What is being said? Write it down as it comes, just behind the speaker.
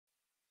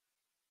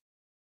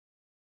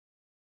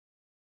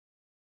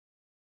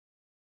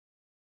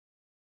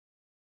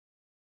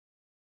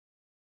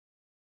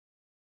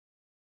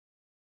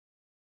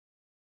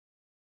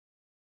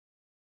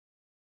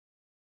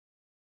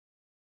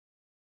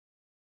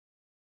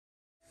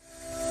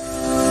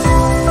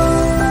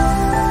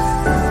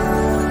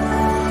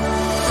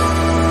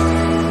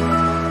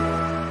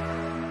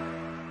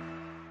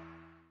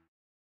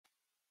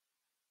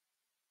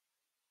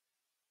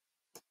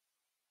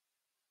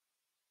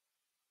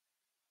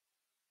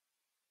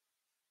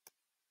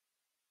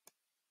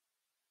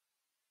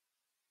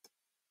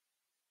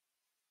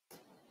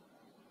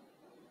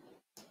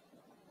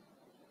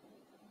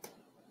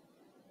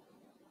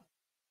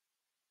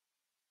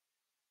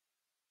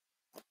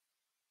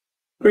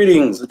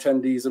Greetings,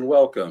 attendees, and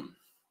welcome.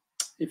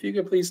 If you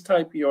could please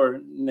type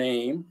your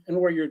name and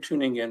where you're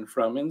tuning in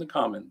from in the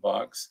comment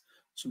box,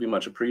 it should be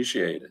much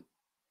appreciated.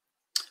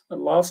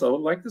 And also,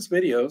 like this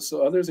video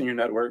so others in your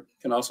network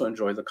can also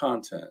enjoy the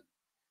content.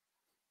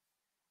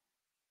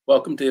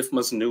 Welcome to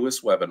IFMA's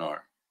newest webinar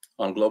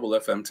on Global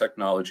FM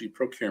technology,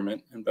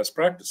 procurement, and best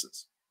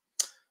practices.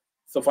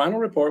 The final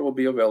report will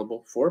be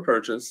available for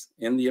purchase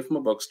in the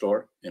IFMA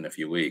bookstore in a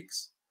few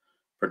weeks.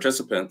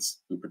 Participants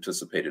who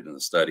participated in the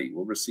study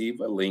will receive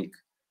a link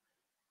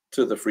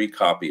to the free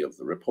copy of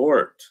the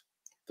report.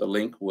 The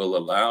link will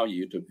allow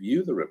you to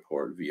view the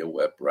report via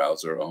web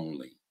browser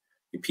only.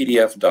 A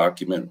PDF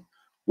document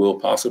will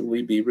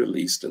possibly be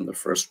released in the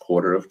first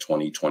quarter of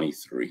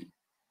 2023.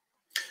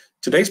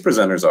 Today's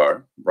presenters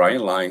are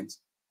Brian Lyons,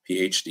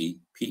 PhD,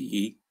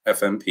 PE,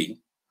 FMP,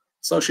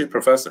 Associate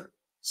Professor,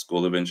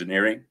 School of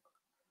Engineering,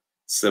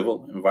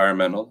 Civil,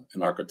 Environmental,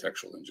 and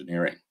Architectural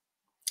Engineering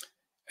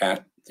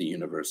at the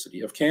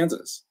University of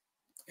Kansas,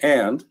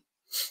 and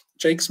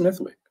Jake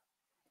Smithwick,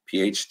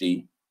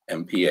 PhD,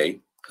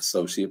 MPA,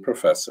 Associate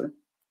Professor,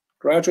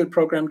 Graduate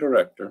Program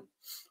Director,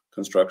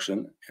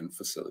 Construction and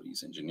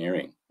Facilities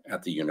Engineering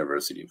at the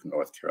University of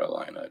North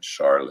Carolina at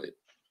Charlotte.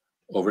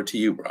 Over to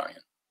you,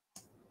 Brian.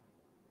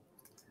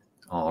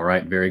 All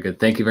right, very good.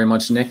 Thank you very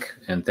much, Nick,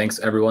 and thanks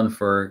everyone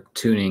for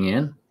tuning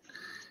in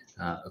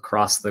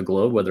across the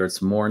globe, whether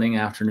it's morning,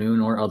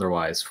 afternoon, or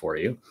otherwise for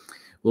you.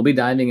 We'll be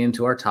diving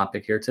into our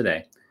topic here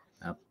today,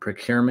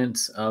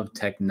 procurement of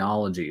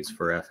technologies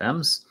for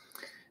FMs.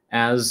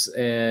 As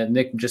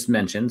Nick just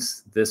mentioned,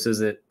 this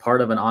is part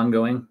of an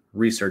ongoing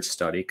research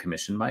study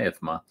commissioned by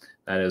IFMA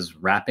that is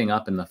wrapping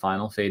up in the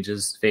final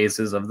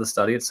phases of the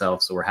study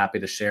itself. So we're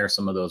happy to share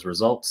some of those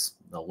results,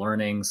 the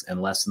learnings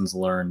and lessons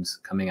learned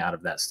coming out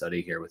of that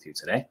study here with you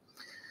today.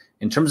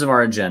 In terms of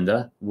our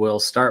agenda, we'll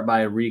start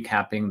by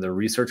recapping the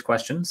research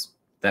questions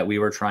that we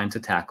were trying to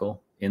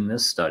tackle in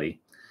this study.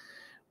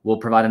 We'll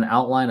provide an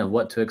outline of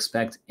what to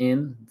expect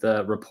in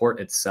the report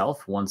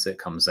itself once it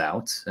comes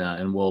out,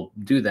 and we'll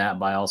do that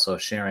by also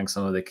sharing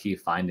some of the key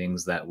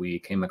findings that we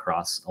came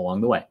across along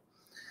the way.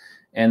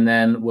 And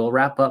then we'll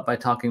wrap up by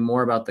talking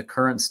more about the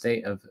current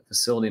state of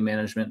facility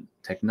management,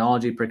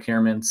 technology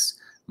procurements,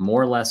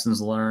 more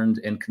lessons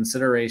learned, and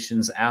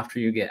considerations after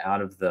you get out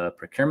of the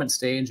procurement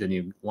stage and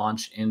you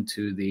launch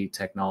into the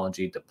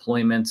technology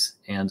deployment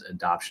and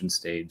adoption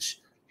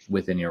stage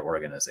within your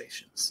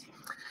organizations.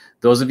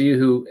 Those of you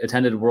who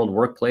attended World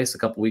Workplace a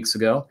couple weeks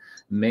ago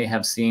may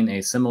have seen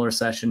a similar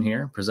session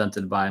here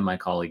presented by my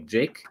colleague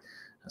Jake.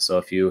 So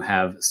if you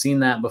have seen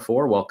that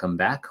before, welcome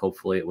back.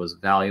 Hopefully it was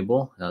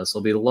valuable. This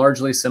will be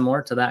largely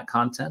similar to that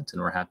content,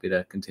 and we're happy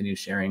to continue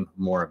sharing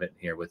more of it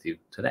here with you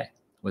today.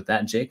 With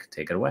that, Jake,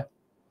 take it away.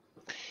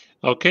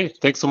 Okay,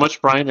 thanks so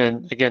much, Brian.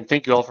 And again,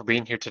 thank you all for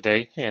being here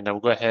today. And I will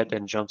go ahead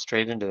and jump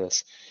straight into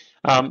this.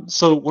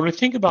 So when we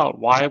think about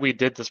why we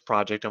did this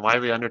project and why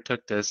we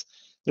undertook this,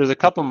 there's a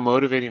couple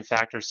motivating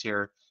factors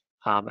here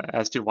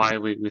as to why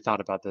we thought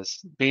about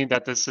this. Being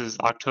that this is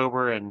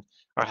October and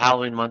our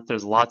Halloween month,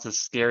 there's lots of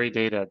scary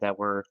data that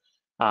were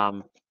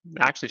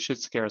actually should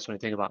scare us when we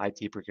think about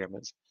IT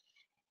procurements.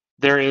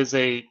 There is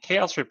a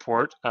chaos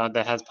report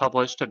that has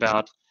published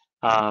about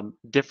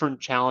different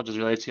challenges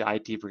related to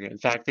IT procurement. In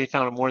fact, they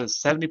found more than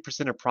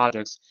 70% of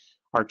projects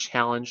are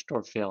challenged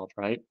or failed,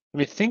 right? I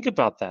mean, think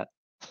about that.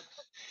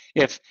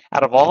 If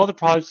out of all the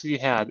projects you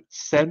had,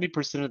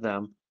 70% of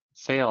them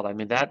failed, I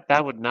mean,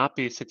 that would not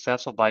be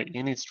successful by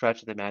any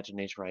stretch of the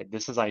imagination, right?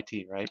 This is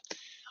IT, right?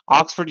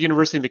 Oxford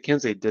University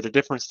McKinsey did a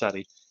different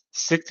study.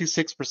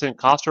 66%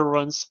 cost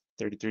overruns,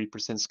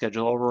 33%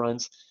 schedule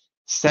overruns,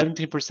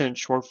 17%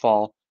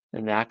 shortfall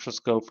in the actual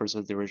scope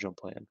versus the original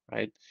plan,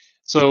 right?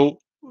 So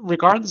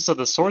regardless of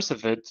the source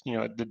of it, you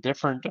know, the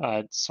different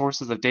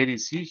sources of data you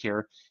see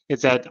here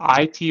is that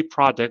IT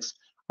projects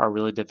are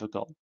really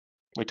difficult.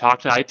 We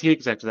talked to IT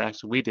execs,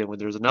 actually we did, when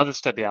there was another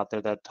study out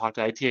there that talked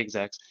to IT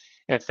execs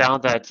and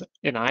found that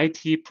an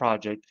IT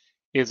project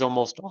is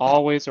almost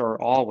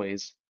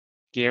always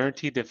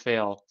guaranteed to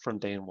fail from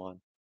day one.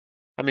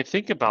 I mean,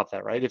 think about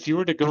that, right? If you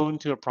were to go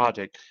into a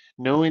project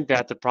knowing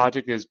that the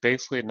project is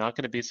basically not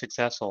going to be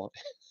successful,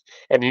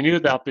 and you knew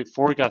that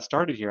before we got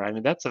started here, I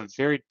mean, that's a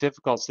very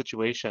difficult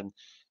situation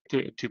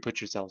to put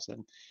yourselves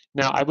in.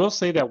 Now, I will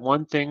say that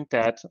one thing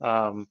that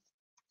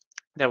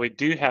that we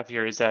do have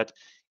here is that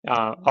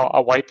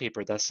a white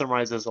paper that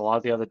summarizes a lot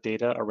of the other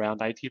data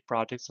around IT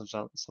projects and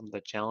some of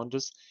the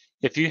challenges.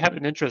 If you have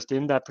an interest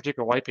in that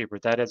particular white paper,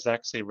 that is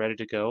actually ready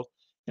to go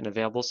and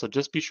available. So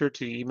just be sure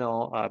to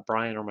email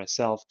Brian or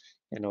myself,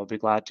 and we'll be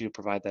glad to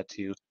provide that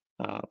to you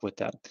with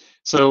that.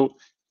 So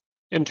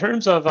in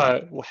terms of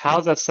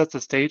how that sets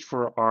the stage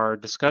for our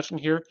discussion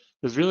here,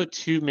 there's really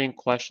two main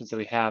questions that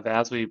we have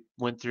as we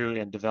went through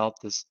and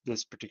developed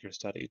this particular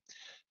study.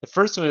 The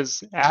first one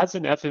is, as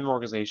an FM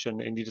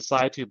organization and you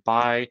decide to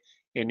buy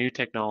a new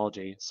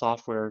technology,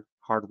 software,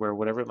 hardware,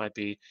 whatever it might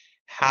be,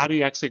 how do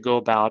you actually go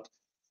about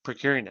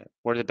procuring it?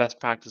 What are the best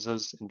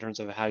practices in terms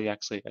of how you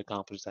actually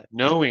accomplish that,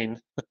 knowing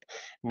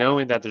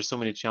that there's so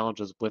many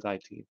challenges with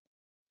IT?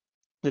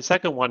 The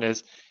second one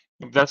is,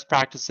 best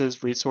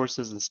practices,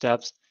 resources, and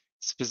steps,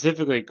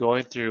 specifically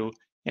going through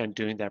and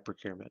doing that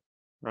procurement,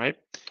 right?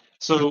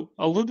 So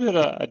a little bit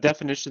of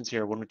definitions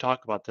here when we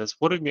talk about this.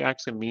 What do we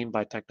actually mean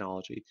by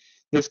technology?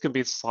 This can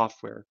be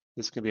software.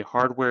 This can be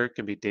hardware. It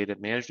can be data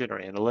management or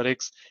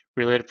analytics,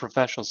 related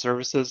professional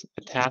services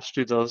attached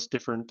to those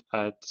different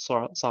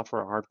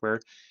software or hardware.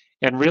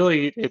 And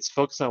really, it's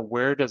focused on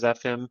where does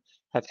FM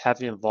have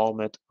heavy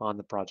involvement on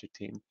the project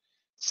team.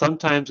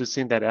 Sometimes we've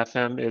seen that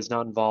FM is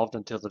not involved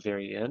until the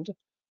very end.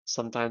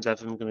 Sometimes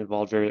FM can be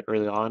involved very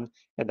early on,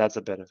 and that's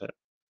a benefit.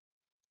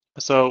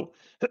 So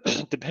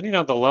depending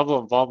on the level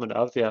of involvement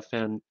of the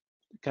FN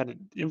kind of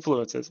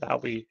influences how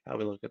we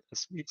look at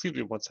this. Excuse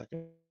me 1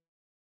 second.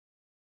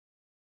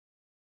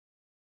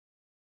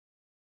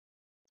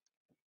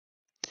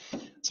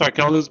 Sorry, I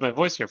can lose my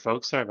voice here,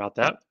 folks. Sorry about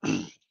that.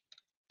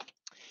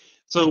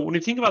 So when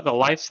you think about the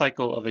life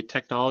cycle of a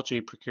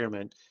technology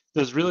procurement,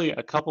 there's really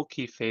a couple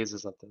key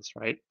phases of this,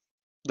 right?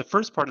 The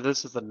first part of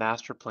this is the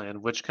master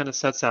plan, which kind of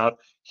sets out,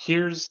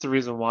 here's the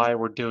reason why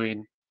we're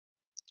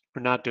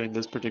not doing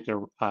this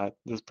particular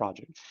this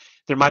project.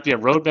 There might be a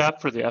roadmap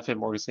for the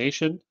FM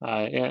organization,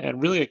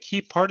 and really a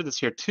key part of this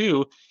here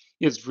too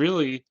is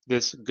really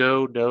this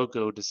go, no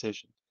go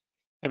decision.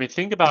 I mean,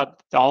 think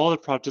about all the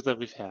projects that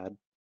we've had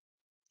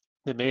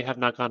that may have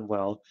not gone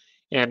well,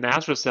 and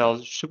ask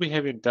ourselves, should we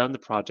have even done the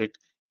project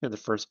in the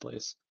first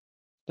place?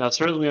 Now,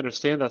 certainly we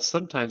understand that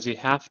sometimes you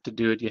have to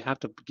do it, you have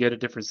to get a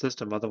different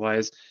system,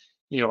 otherwise,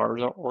 our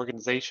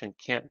organization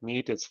can't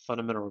meet its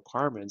fundamental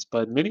requirements.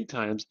 But many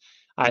times,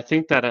 I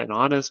think that an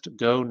honest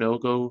go,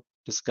 no-go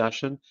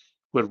discussion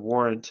would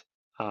warrant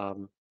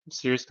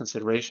serious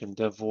consideration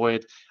to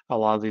avoid a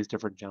lot of these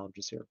different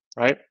challenges here,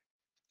 right?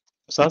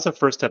 So that's the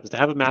first step, is to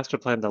have a master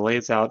plan that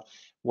lays out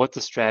what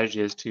the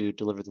strategy is to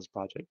deliver this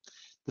project.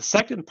 The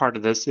second part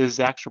of this is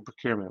actual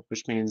procurement,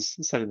 which means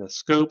setting the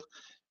scope,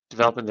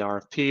 developing the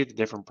RFP, the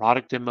different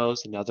product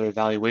demos, and other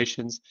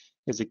evaluations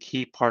is a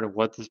key part of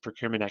what this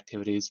procurement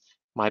activities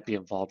might be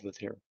involved with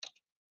here.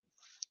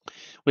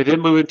 We then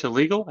move into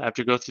legal.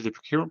 After you go through the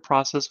procurement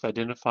process, we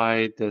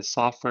identify the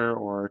software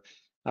or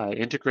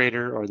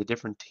integrator or the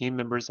different team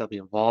members that will be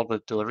involved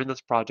with delivering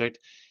this project.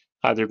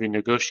 There'll be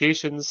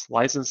negotiations,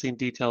 licensing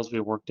details will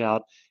be worked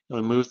out,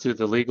 and we move through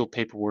the legal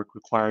paperwork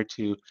required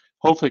to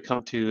hopefully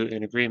come to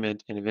an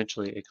agreement and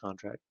eventually a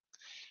contract.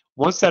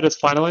 Once that is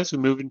finalized, we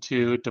move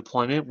into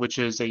deployment, which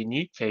is a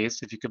unique phase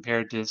if you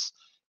compare this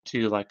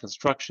to like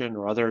construction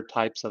or other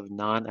types of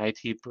non-IT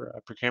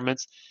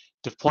procurements.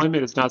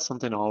 Deployment is not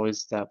something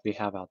always that we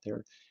have out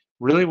there.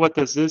 Really what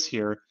this is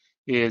here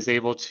is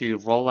able to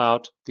roll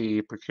out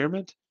the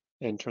procurement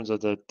in terms of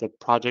the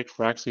project.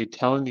 We're actually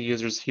telling the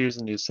users, here's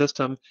a new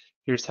system,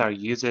 here's how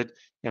you use it,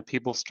 and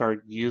people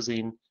start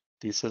using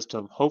the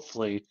system,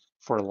 hopefully,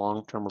 for a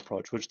long-term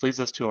approach, which leads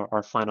us to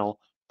our final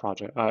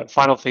project,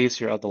 final phase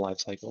here of the life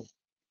cycle,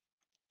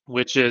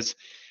 which is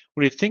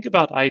when you think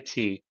about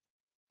IT,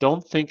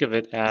 don't think of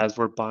it as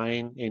we're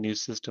buying a new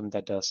system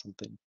that does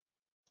something.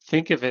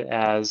 Think of it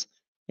as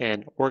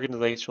an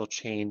organizational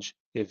change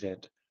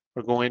event.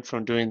 We're going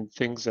from doing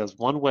things as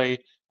one way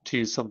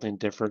to something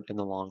different in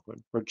the long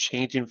run. We're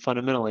changing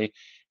fundamentally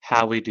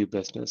how we do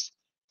business.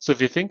 So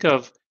if you think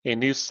of a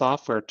new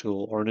software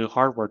tool or a new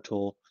hardware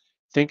tool,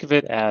 think of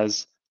it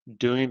as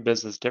doing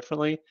business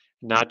differently,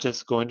 not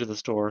just going to the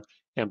store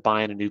and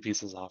buying a new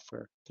piece of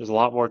software. There's a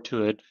lot more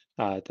to it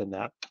than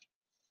that.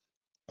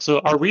 So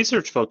our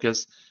research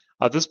focus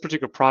of this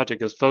particular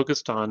project is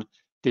focused on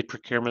the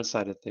procurement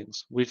side of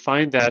things. We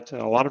find that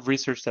a lot of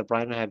research that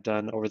Brian and I have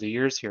done over the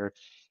years here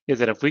is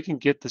that if we can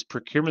get this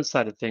procurement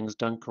side of things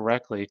done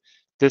correctly,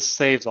 this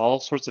saves all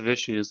sorts of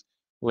issues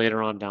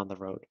later on down the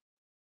road.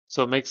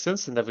 So it makes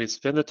sense then that we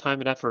spend the time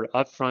and effort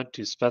upfront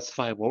to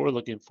specify what we're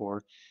looking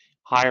for,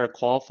 hire a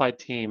qualified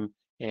team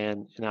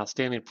and an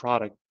outstanding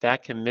product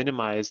that can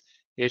minimize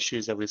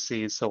issues that we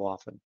see so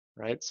often,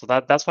 right? So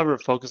that's why we're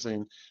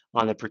focusing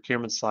on the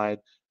procurement side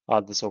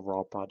of this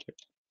overall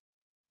project.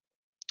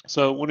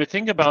 So when we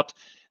think about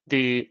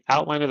the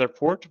outline of the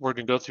report, we're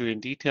going to go through in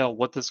detail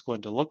what this is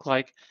going to look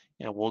like,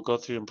 and we'll go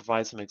through and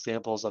provide some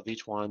examples of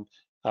each one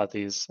of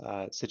these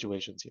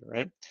situations here,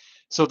 right?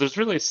 So there's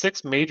really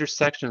 6 major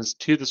sections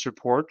to this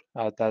report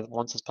that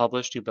once it's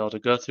published, you'll be able to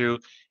go through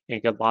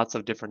and get lots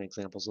of different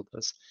examples of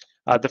this.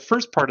 The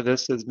first part of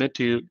this is meant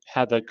to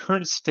have the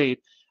current state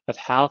of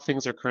how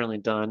things are currently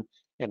done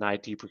in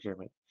IT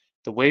procurement.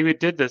 The way we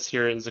did this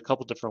here is a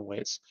couple different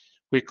ways.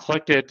 We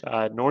collected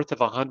north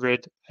of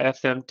 100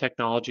 FM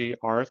technology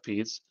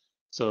RFPs.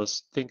 So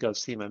think of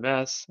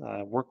CMMS,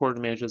 work order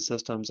management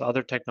systems,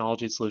 other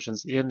technology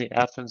solutions in the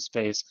FM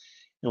space.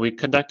 And we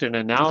conducted an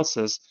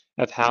analysis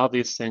of how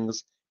these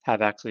things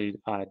have actually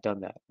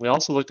done that. We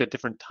also looked at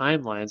different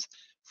timelines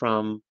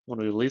from when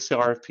we released the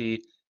RFP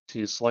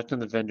to selecting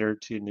the vendor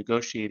to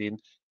negotiating.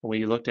 And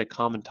we looked at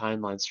common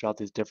timelines throughout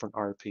these different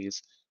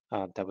RFPs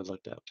that we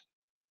looked at.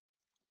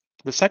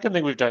 The second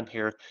thing we've done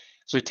here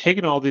is we've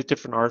taken all these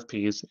different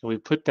RFPs and we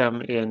put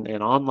them in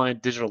an online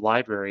digital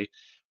library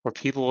where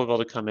people will be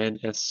able to come in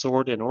and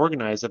sort and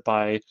organize it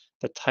by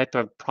the type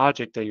of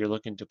project that you're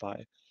looking to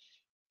buy.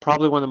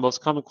 probably one of the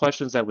most common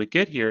questions that we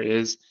get here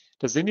is,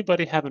 does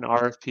anybody have an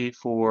RFP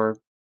for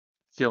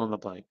fill in the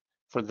blank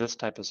for this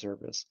type of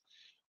service?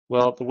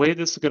 Well, the way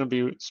this is going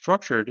to be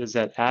structured is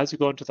that as you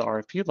go into the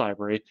RFP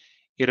library,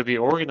 it'll be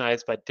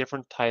organized by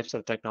different types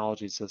of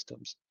technology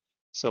systems.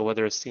 So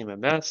whether it's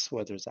CMMS,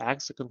 whether it's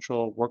access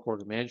control, work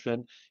order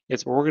management,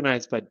 it's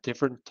organized by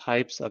different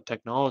types of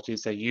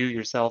technologies that you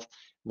yourself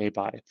may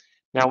buy.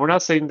 Now, we're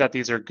not saying that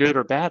these are good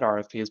or bad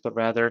RFPs, but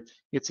rather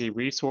it's a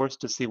resource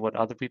to see what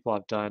other people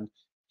have done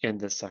in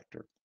this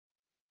sector.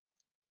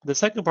 The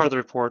second part of the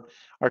report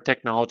are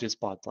technology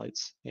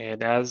spotlights.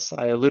 And as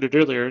I alluded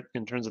earlier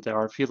in terms of the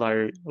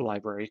RFP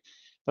library,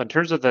 but in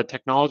terms of the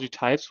technology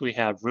types, we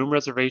have room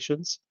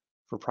reservations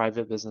for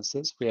private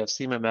businesses. We have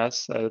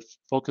CMMS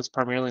focused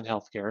primarily in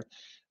healthcare,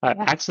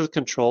 access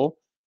control,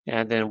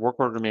 and then work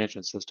order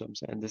management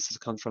systems. And this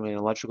comes from an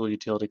electrical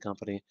utility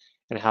company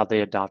and how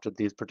they adopted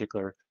these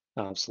particular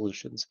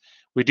solutions.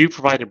 We do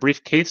provide a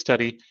brief case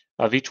study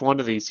of each one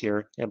of these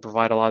here and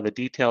provide a lot of the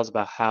details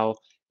about how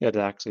it's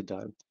actually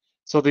done.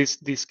 So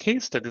these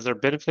case studies are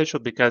beneficial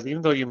because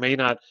even though you may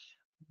not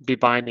be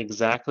buying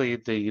exactly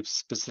the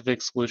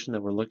specific solution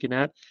that we're looking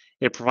at,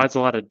 it provides a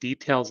lot of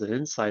details and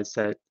insights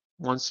that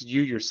once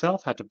you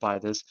yourself have to buy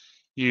this,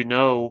 you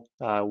know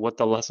what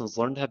the lessons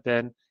learned have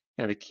been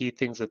and the key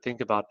things to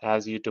think about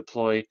as you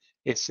deploy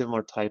a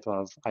similar type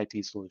of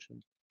IT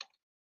solution.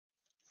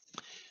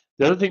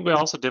 The other thing we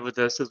also did with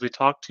this is we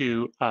talked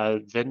to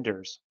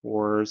vendors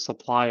or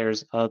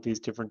suppliers of these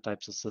different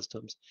types of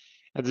systems.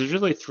 And there's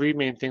really three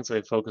main things that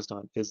we focused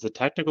on is the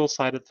technical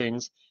side of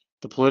things,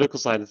 the political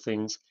side of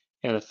things,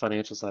 and the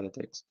financial side of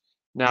things.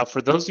 Now,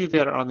 for those of you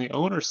that are on the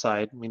owner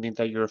side, meaning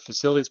that you're a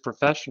facilities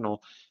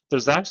professional,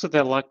 there's actually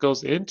that a lot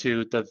goes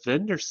into the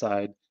vendor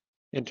side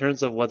in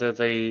terms of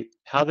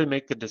how they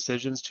make the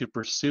decisions to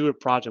pursue a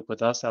project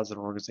with us as an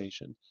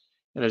organization.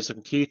 And there's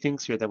some key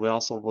things here that we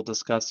also will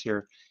discuss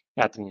here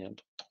at the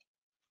end.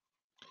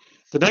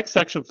 The next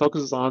section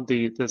focuses on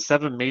the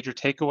 7 major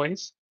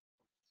takeaways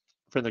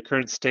from the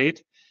current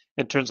state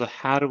in terms of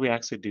how do we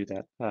actually do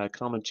that.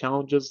 Common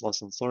challenges,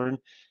 lessons learned,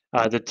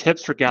 the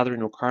tips for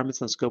gathering requirements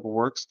and scope of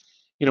works.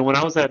 You know, when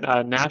I was at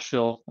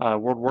Nashville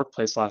World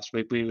Workplace last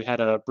week, we had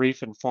a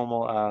brief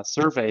informal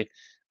survey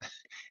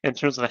in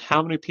terms of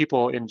how many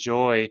people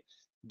enjoy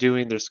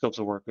doing their scopes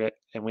of work.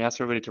 And we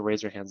asked everybody to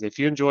raise their hands. If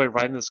you enjoy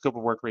writing the scope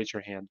of work, raise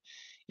your hand.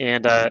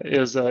 And it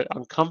was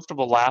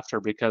uncomfortable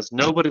laughter because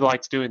nobody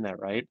likes doing that,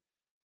 right?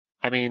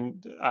 I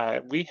mean,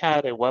 we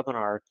had a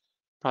webinar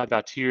probably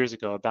about 2 years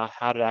ago about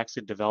how to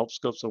actually develop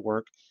scopes of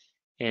work.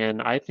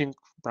 And I think,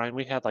 Brian,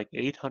 we had like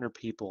 800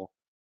 people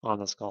on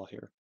this call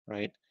here,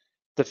 right?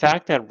 The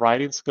fact that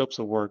writing scopes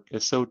of work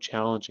is so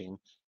challenging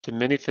to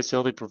many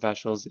facility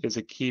professionals is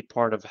a key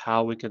part of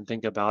how we can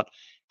think about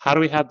how do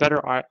we have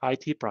better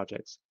IT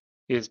projects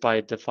is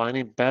by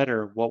defining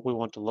better what we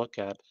want to look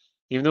at.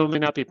 Even though it may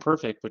not be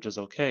perfect, which is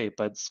okay,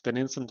 but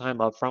spending some time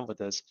up front with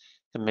this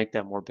can make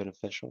that more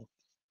beneficial.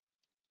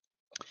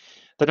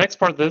 The next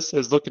part of this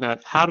is looking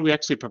at how do we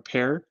actually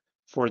prepare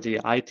for the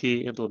IT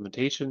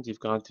implementations. You've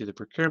gone through the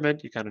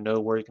procurement, you kind of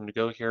know where you're going to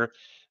go here.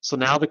 So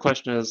now the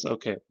question is,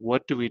 okay,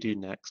 what do we do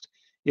next?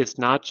 It's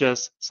not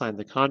just sign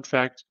the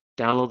contract,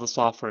 download the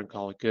software and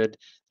call it good.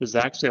 There's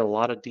actually a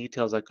lot of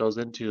details that goes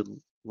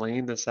into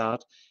laying this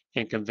out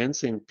and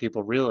convincing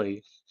people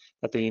really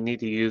that they need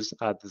to use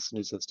this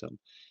new system.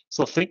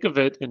 So think of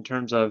it in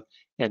terms of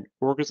an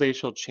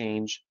organizational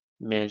change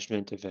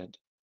management event,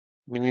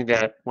 meaning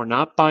that we're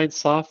not buying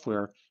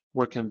software,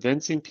 we're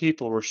convincing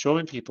people, we're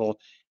showing people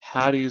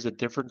how to use a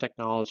different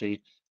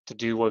technology to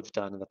do what we've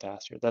done in the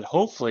past year. That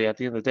hopefully at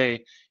the end of the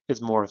day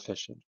is more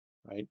efficient,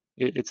 right?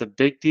 It's a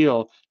big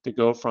deal to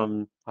go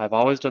from I've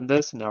always done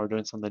this and now we're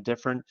doing something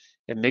different.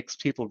 It makes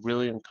people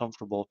really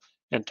uncomfortable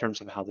in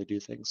terms of how they do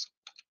things.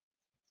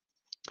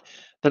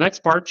 The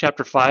next part,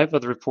 chapter 5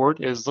 of the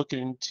report, is looking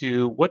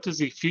into what does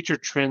the future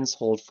trends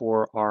hold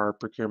for our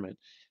procurement.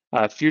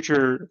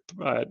 Future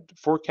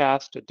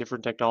forecast,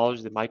 different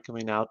technologies that might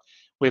coming out.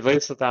 We've laid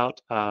this out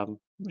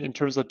in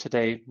terms of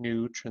today,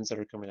 new trends that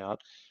are coming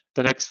out.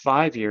 The next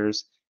 5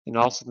 years and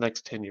also the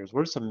next 10 years.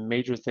 What are some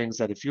major things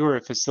that if you're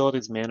a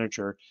facilities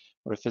manager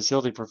or a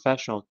facility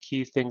professional,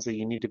 key things that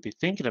you need to be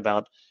thinking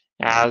about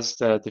as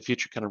the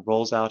future kind of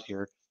rolls out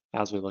here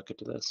as we look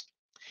into this.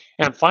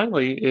 And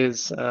finally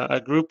is a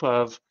group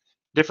of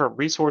different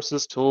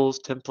resources, tools,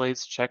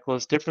 templates,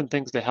 checklists, different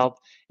things to help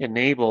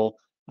enable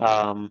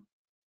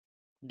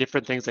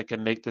different things that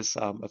can make this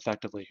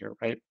effectively here,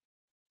 right?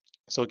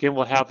 So again,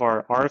 we'll have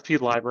our RFP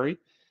library,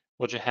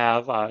 which will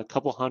have a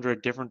couple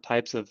hundred different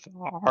types of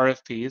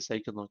RFPs that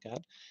you can look at.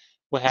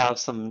 We'll have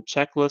some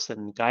checklists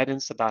and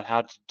guidance about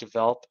how to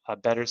develop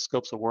better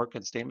scopes of work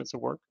and statements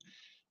of work.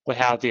 We'll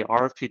have the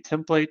RFP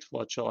template,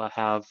 which will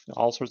have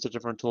all sorts of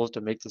different tools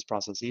to make this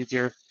process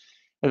easier.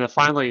 And then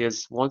finally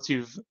is once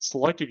you've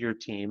selected your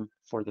team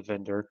for the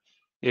vendor,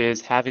 is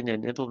having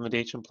an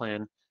implementation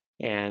plan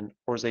and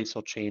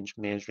organizational change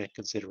management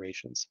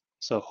considerations.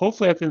 So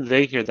hopefully at the end of the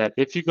day here that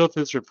if you go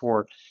through this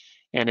report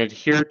and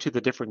adhere to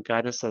the different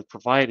guidance that's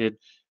provided,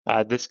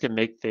 this can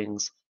make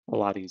things a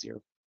lot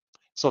easier.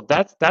 So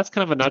that's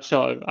kind of a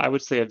nutshell. I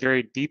would say a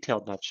very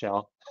detailed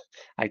nutshell,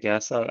 I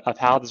guess, of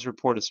how this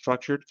report is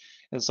structured.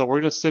 And so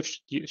we're going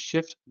to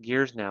shift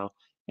gears now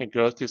and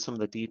go through some of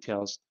the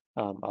details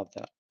of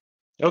that.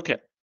 Okay,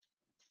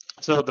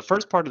 so the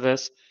first part of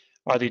this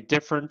are the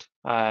different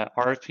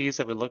RFPs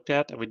that we looked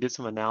at, and we did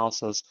some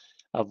analysis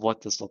of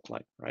what this looked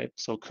like, right?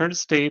 So current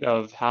state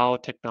of how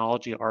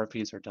technology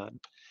RFPs are done.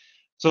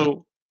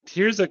 So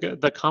here's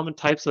the common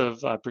types of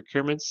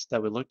procurements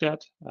that we looked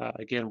at.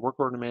 Again, work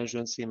order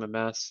management,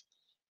 CMMS,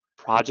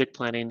 project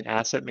planning,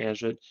 asset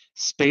management.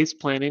 Space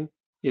planning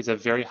is a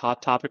very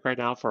hot topic right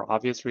now for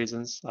obvious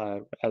reasons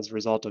as a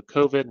result of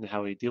COVID and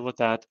how we deal with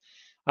that.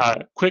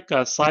 Quick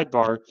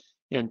sidebar,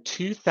 in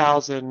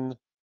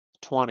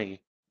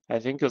 2020, I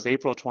think it was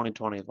April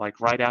 2020, like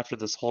right after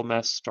this whole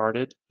mess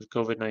started with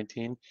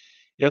COVID-19,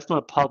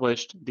 IFMA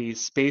published the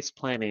space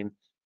planning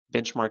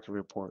benchmarking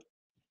report.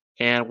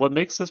 And what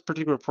makes this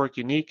particular report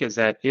unique is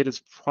that it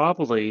is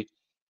probably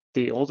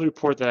the only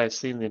report that I've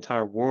seen in the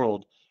entire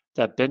world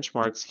that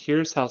benchmarks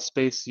here's how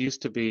space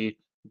used to be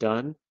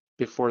done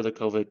before the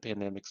COVID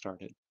pandemic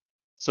started.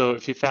 So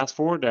if you fast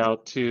forward now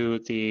to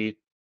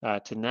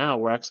now,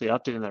 we're actually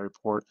updating that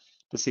report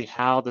to see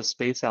how the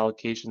space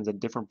allocations and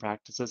different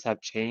practices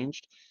have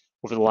changed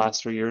over the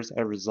last 3 years as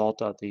a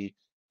result of the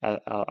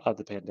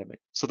pandemic.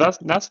 So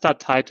that's not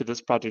tied to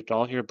this project at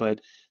all here, but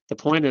the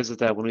point is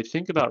that when we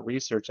think about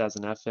research as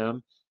an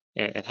FM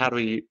and how do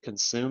we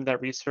consume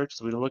that research,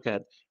 so we look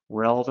at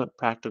relevant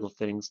practical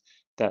things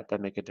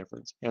that make a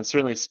difference. And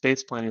certainly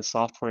space planning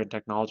software and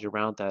technology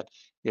around that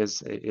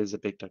is a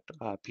big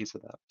piece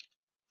of that.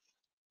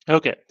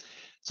 Okay,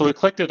 so we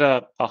collected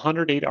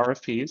 108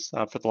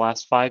 RFPs for the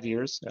last 5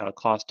 years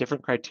across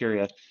different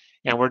criteria,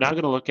 and we're now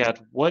going to look at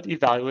what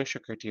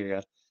evaluation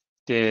criteria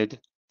did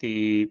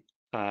the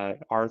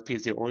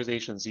RFPs, the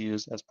organizations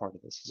use as part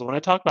of this. So when I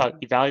talk about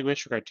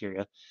evaluation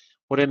criteria,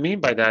 what I mean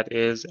by that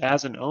is,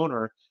 as an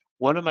owner,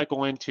 what am I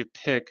going to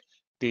pick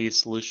the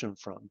solution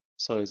from?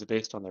 So is it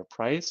based on their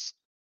price?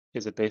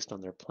 Is it based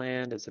on their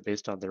plan? Is it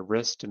based on their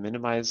risk to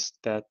minimize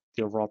the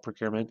overall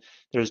procurement?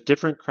 There's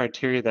different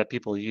criteria that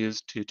people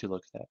use to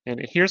look at that.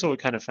 And here's what we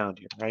kind of found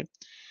here, right?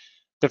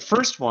 The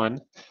first one,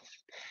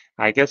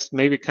 I guess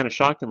maybe kind of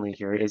shockingly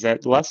here, is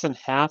that less than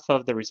half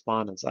of the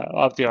respondents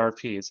of the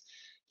RFPs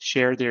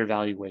share their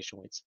evaluation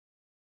weights.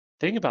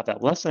 Think about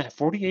that, less than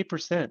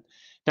 48%.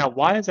 Now,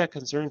 why is that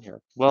concern here?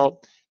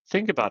 Well,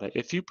 think about it.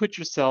 If you put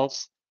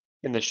yourselves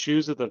in the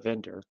shoes of the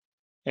vendor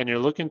and you're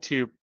looking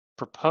to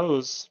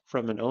propose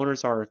from an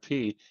owner's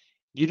RFP,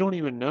 you don't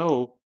even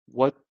know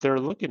what they're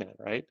looking at,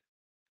 right?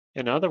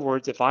 In other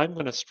words, if I'm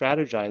going to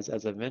strategize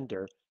as a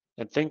vendor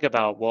and think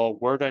about, well,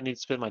 where do I need to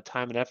spend my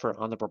time and effort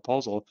on the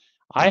proposal?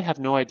 I have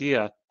no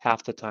idea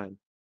half the time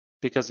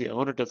because the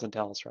owner doesn't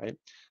tell us, right?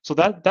 So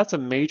that's a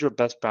major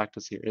best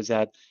practice here, is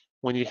that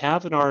when you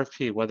have an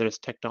RFP, whether it's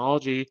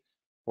technology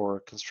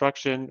or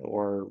construction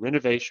or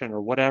renovation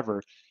or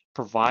whatever,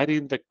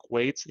 providing the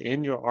weights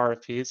in your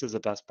RFPs is a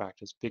best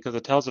practice because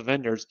it tells the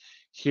vendors,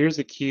 here's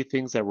the key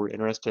things that we're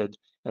interested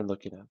in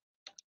looking at.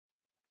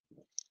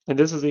 And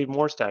this is even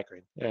more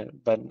staggering,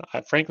 but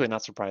frankly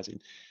not surprising.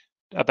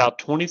 About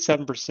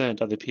 27%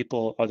 of the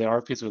people of the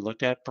RFPs we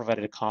looked at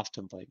provided a cost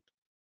template,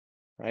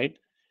 right?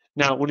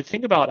 Now, when you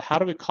think about how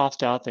do we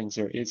cost out things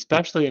here,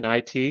 especially in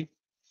IT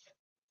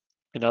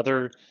and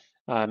other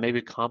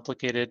maybe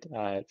complicated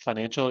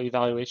financial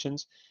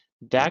evaluations,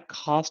 that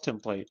cost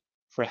template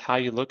for how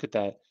you look at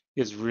that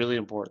is really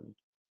important.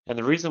 And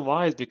the reason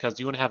why is because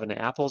you want to have an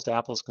apples to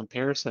apples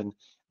comparison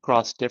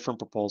across different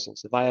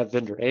proposals. If I have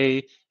vendor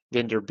A,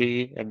 vendor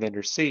B, and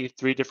vendor C,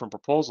 3 different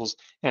proposals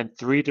and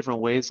 3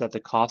 different ways that the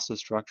cost is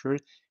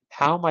structured,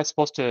 how am I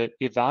supposed to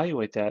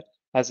evaluate that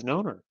as an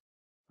owner,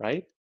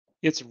 right?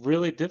 It's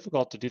really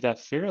difficult to do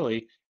that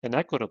fairly and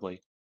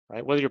equitably,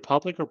 right? Whether you're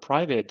public or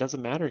private, it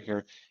doesn't matter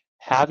here.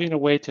 Having a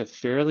way to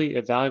fairly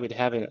evaluate,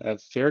 having a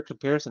fair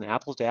comparison,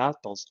 apples to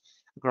apples,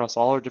 across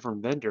all our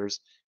different vendors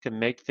can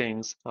make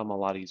things a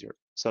lot easier.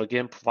 So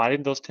again,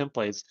 providing those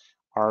templates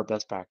are our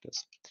best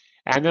practice.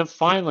 And then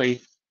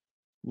finally,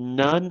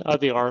 none of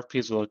the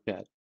RFPs we looked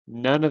at,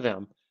 none of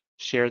them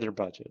share their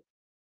budget.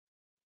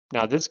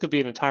 Now, this could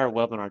be an entire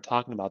webinar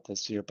talking about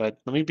this here, but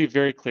let me be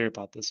very clear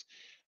about this.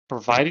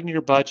 Providing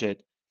your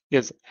budget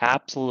is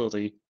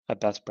absolutely a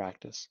best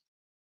practice.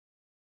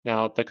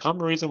 Now, the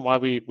common reason why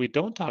we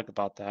don't talk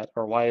about that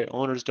or why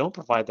owners don't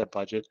provide that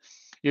budget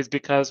is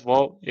because,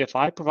 well, if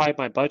I provide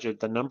my budget,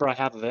 the number I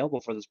have available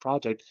for this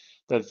project,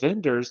 the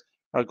vendors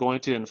are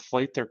going to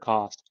inflate their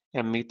cost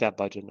and meet that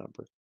budget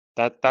number.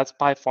 That's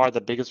by far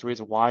the biggest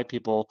reason why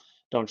people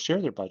don't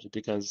share their budget,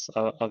 because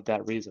of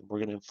that reason. We're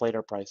going to inflate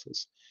our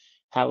prices.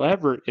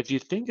 However, if you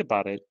think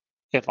about it,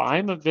 if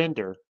I'm a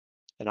vendor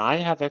and I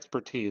have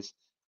expertise,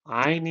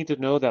 I need to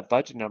know that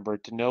budget number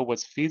to know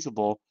what's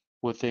feasible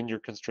within your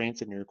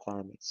constraints and your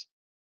requirements.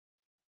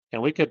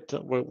 And we're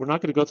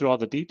not going to go through all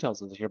the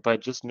details of it here,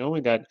 but just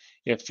knowing that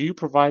if you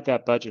provide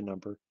that budget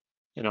number,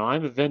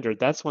 I'm a vendor,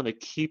 that's one of the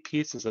key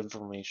pieces of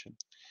information.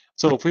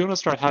 So if we want to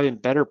start having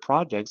better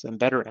projects and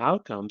better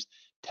outcomes,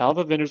 Tell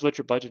the vendors what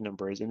your budget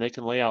number is, and they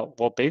can lay out,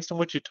 well, based on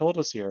what you told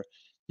us here,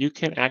 you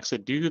can actually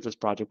do this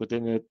project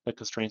within the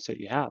constraints that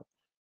you have,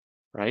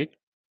 right?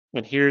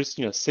 And here's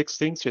 6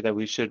 things here that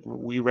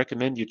we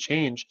recommend you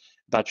change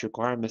about your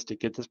requirements to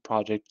get this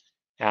project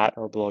at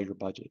or below your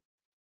budget.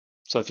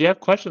 So if you have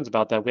questions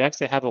about that, we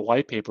actually have a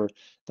white paper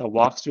that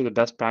walks through the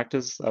best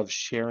practice of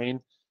sharing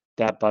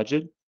that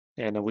budget,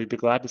 and we'd be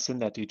glad to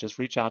send that to you. Just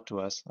reach out to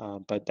us.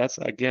 But that's,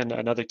 again,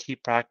 another key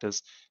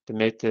practice to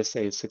make this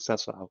a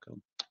successful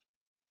outcome.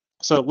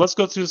 So let's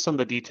go through some of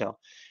the detail.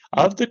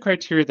 Of the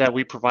criteria that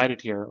we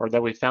provided here, or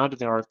that we found in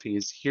the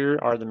RFPs, here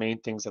are the main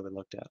things that we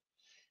looked at.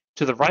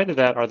 To the right of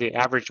that are the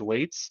average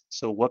weights.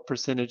 So what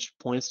percentage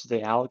points do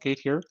they allocate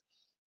here?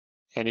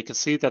 And you can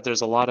see that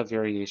there's a lot of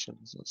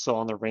variations. So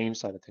on the range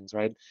side of things,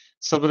 right?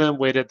 Some of them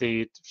weighted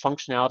the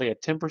functionality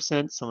at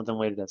 10%, some of them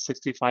weighted at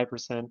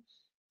 65%,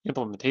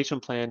 implementation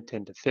plan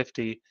 10 to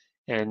 50,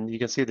 and you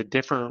can see the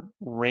different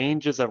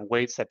ranges of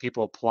weights that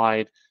people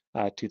applied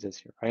to this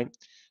here, right?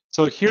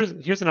 So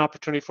here's an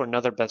opportunity for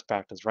another best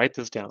practice. Write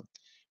this down.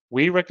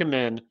 We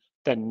recommend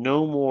that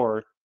no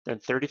more than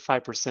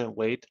 35%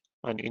 weight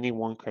on any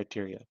one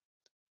criteria.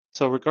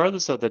 So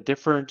regardless of the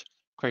different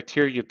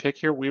criteria you pick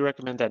here, we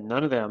recommend that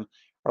none of them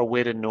are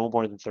weighted no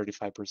more than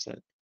 35%.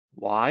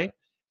 Why?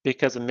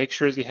 Because it makes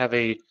sure you have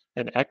an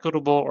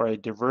equitable or a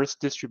diverse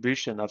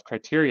distribution of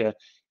criteria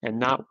and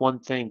not one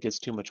thing gets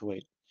too much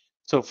weight.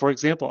 So for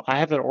example, I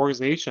have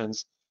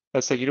organizations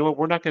that say, you know what,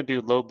 we're not going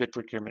to do low bid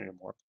procurement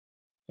anymore.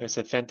 I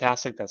said,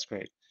 fantastic, that's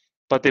great.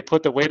 But they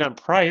put the weight on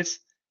price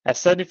at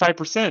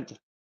 75%,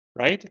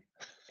 right?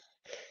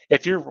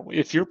 If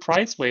your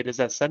price weight is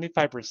at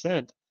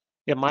 75%,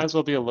 it might as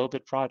well be a low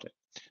bid project.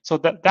 So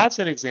that's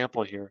an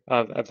example here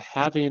of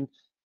having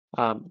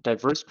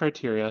diverse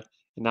criteria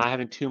and not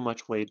having too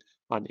much weight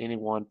on any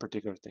one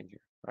particular thing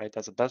here, right?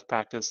 That's a best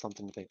practice,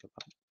 something to think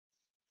about.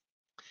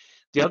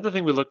 The other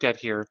thing we looked at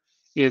here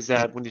is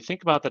that when you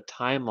think about the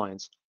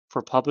timelines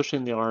for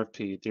publishing the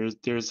RFP,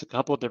 there's a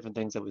couple of different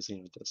things that we've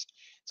seen with this.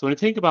 So when you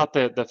think about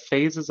the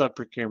phases of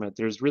procurement,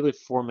 there's really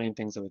 4 main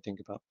things that we think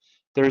about.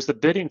 There's the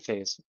bidding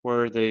phase,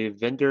 where the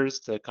vendors,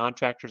 the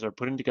contractors are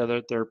putting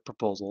together their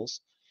proposals.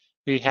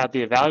 We have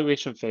the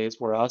evaluation phase,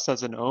 where us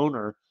as an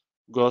owner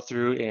go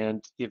through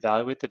and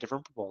evaluate the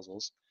different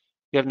proposals.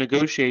 You have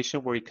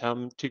negotiation, where you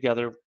come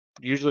together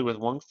usually with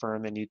one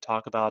firm and you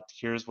talk about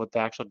here's what the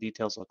actual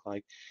details look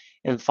like.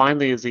 And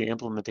finally is the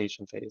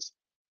implementation phase,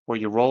 where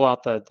you roll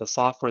out the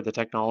software, the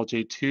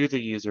technology to the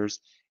users,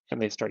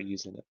 and they start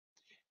using it.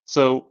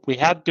 So we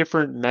have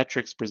different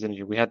metrics presented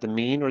here. We have the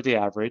mean or the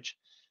average.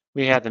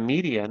 We have the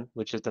median,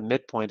 which is the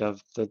midpoint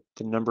of the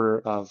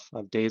number of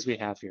days we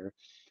have here.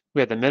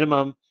 We have the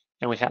minimum,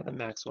 and we have the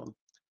maximum.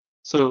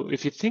 So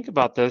if you think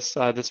about this,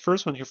 this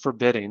first one here for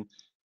bidding,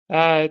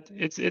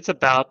 it's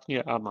about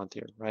a month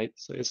here, right?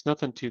 So it's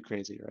nothing too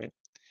crazy, right?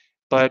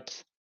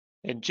 But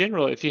in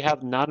general, if you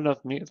have not enough,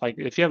 like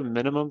if you have a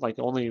minimum, like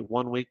only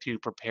 1 week to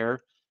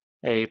prepare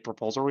a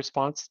proposal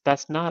response,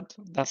 that's not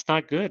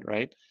good,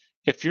 right?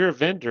 If you're a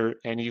vendor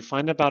and you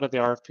find about it the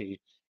RFP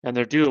and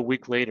they're due a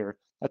week later,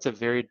 that's a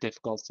very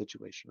difficult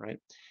situation, right?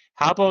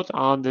 How about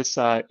on this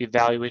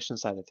evaluation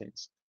side of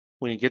things?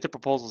 When you get the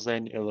proposals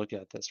in, you're looking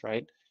at this,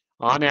 right?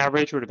 On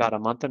average, we're at about a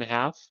month and a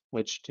half,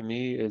 which to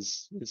me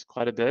is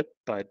quite a bit,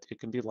 but it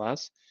can be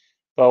less.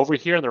 But over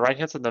here on the right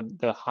hand side,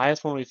 the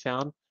highest one we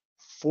found,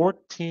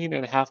 14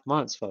 and a half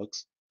months,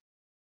 folks.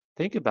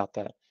 Think about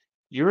that.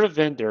 You're a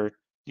vendor,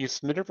 you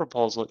submit a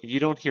proposal, you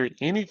don't hear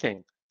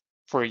anything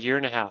for a year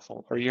and a half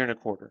or a year and a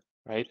quarter,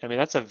 right? I mean,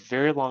 that's a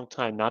very long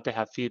time not to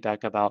have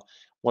feedback about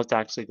what's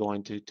actually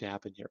going to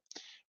happen here.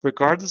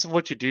 Regardless of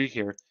what you do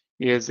here,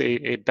 is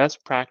a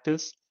best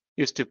practice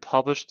is to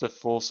publish the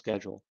full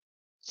schedule.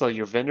 So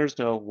your vendors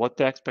know what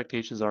the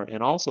expectations are,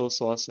 and also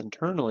so us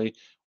internally,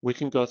 we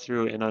can go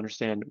through and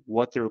understand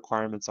what the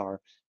requirements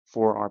are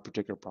for our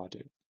particular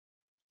project.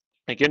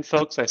 Again,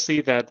 folks, I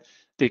see that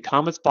the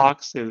comments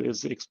box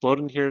is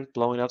exploding here,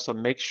 blowing up. So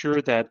make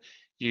sure that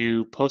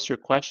you post your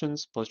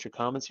questions, post your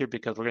comments here,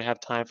 because we're going to have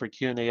time for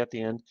Q&A at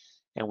the end,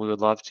 and we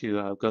would love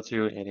to go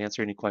through and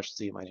answer any questions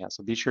that you might have.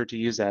 So be sure to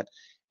use that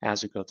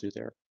as we go through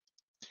there.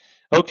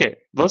 Okay,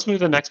 let's move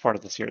to the next part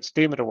of this here.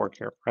 Statement of work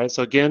here, right?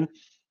 So again,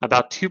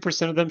 about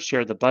 2% of them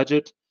share the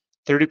budget,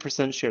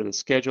 30% share the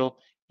schedule,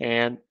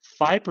 and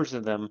 5%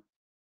 of them,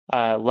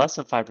 less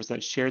than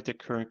 5%, share the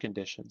current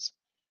conditions.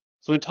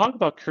 So when we talk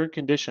about current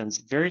conditions,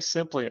 very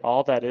simply,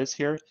 all that is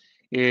here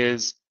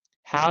is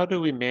how do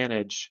we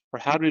manage or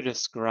how do we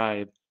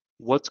describe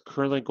what's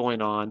currently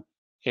going on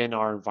in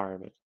our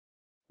environment?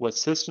 What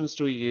systems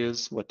do we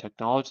use? What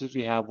technologies do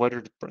we have? What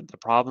are the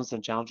problems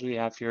and challenges we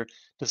have here?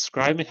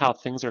 Describing how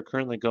things are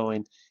currently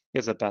going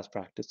is a best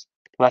practice.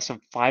 Less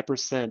than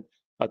 5%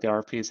 of the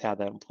RFPs have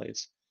that in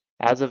place.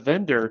 As a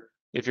vendor,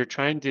 if you're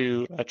trying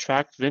to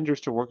attract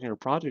vendors to work on your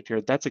project here,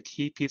 that's a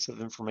key piece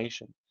of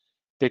information,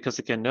 because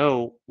it can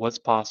know what's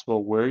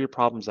possible, where your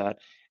problem's at,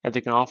 and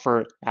they can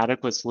offer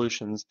adequate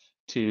solutions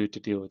to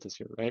deal with this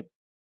here, right?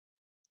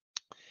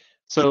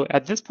 So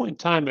at this point in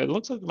time, it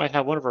looks like we might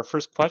have one of our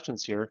first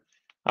questions here.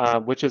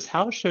 which is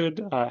how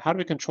do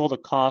we control the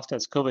cost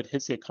as COVID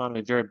hits the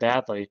economy very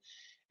badly,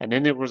 and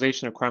then the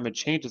organization requirement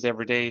changes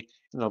every day,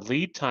 and the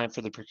lead time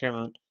for the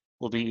procurement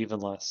will be even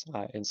less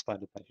in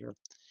spite of that here.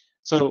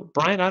 So,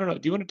 Brian, I don't know,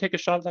 do you want to take a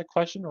shot at that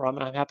question, or I'm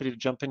happy to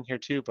jump in here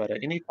too, but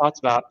any thoughts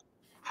about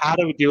how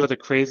do we deal with the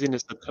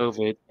craziness of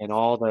COVID and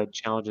all the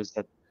challenges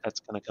that's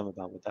going to come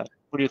about with that?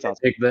 What are your thoughts?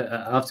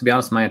 I'll have to be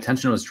honest, my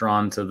attention was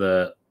drawn to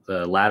the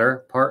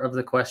latter part of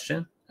the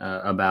question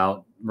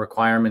about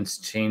requirements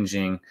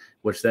changing,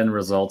 which then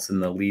results in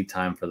the lead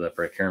time for the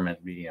procurement,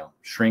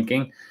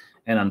 shrinking.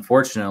 And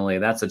unfortunately,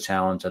 that's a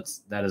challenge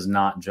that is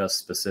not just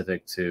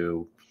specific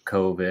to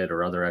COVID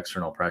or other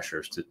external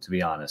pressures, to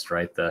be honest,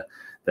 right?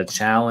 The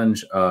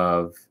challenge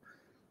of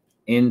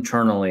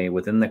internally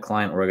within the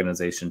client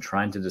organization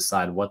trying to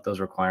decide what those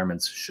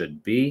requirements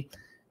should be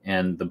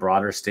and the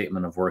broader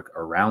statement of work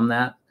around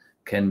that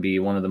can be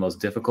one of the most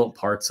difficult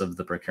parts of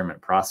the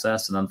procurement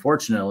process. And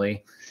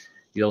unfortunately,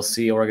 you'll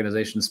see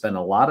organizations spend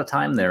a lot of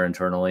time there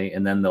internally,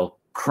 and then they'll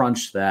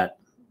crunch that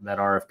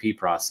RFP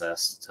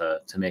process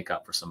to make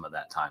up for some of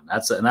that time.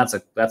 That's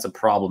a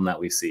problem that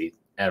we see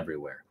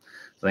everywhere.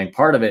 So I think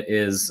part of it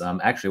is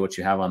actually what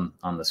you have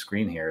on the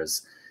screen here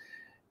is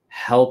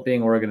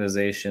helping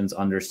organizations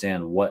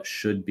understand what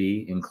should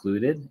be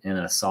included in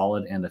a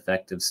solid and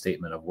effective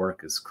statement of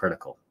work is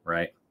critical,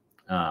 right?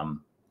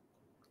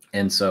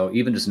 And so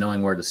even just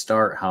knowing where to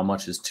start, how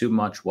much is too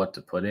much, what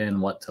to put in,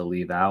 what to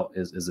leave out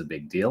is a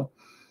big deal.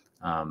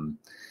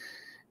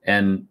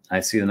 And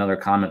I see another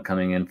comment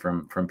coming in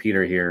from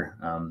Peter here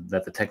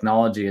that the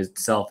technology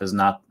itself is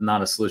not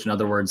a solution. In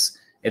other words,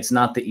 it's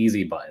not the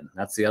easy button.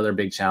 That's the other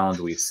big challenge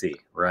we see,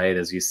 right?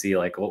 As you see,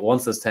 like, well,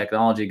 once this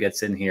technology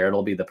gets in here,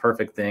 it'll be the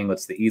perfect thing.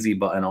 It's the easy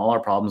button. All our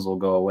problems will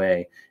go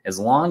away. As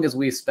long as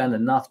we spend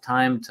enough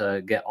time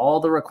to get all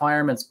the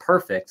requirements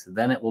perfect,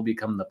 then it will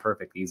become the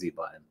perfect easy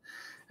button.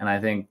 And I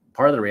think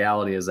part of the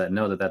reality is that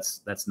no,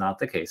 that's not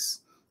the case.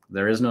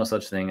 There is no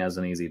such thing as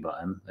an easy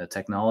button. The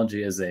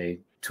technology is a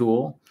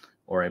tool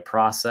or a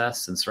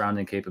process and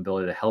surrounding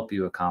capability to help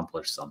you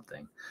accomplish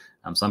something.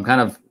 So I'm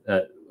kind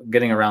of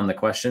getting around the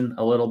question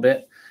a little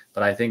bit,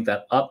 but I think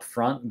that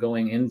upfront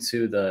going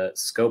into the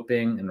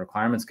scoping and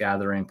requirements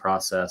gathering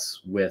process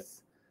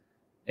with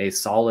a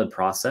solid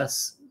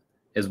process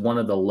is one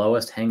of the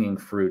lowest hanging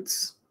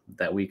fruits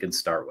that we can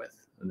start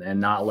with, and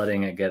not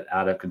letting it get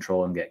out of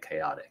control and get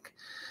chaotic.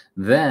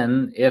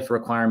 Then if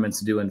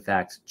requirements do in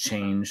fact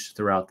change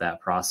throughout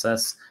that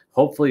process,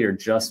 hopefully you're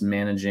just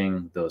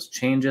managing those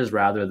changes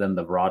rather than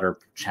the broader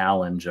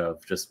challenge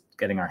of just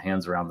getting our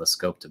hands around the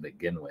scope to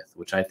begin with,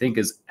 which I think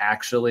is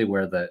actually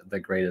where the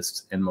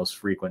greatest and most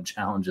frequent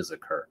challenges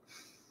occur.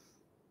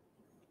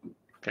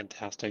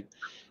 Fantastic.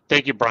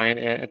 Thank you, Brian.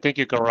 And thank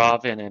you,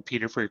 Gaurav and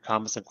Peter, for your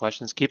comments and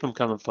questions. Keep them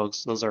coming,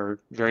 folks. Those are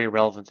very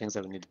relevant things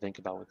that we need to think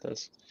about with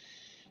this.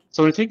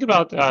 So when we think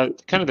about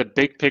kind of the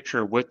big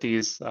picture with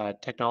these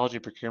technology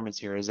procurements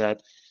here is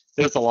that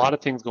there's a lot of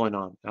things going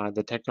on.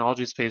 The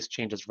technology space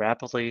changes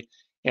rapidly.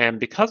 And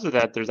because of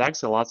that, there's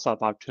actually lots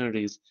of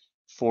opportunities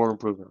for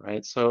improvement,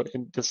 right? So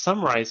to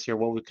summarize here,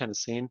 what we've kind of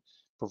seen,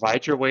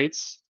 provide your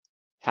weights,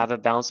 have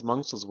it balance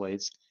amongst those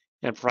weights,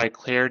 and provide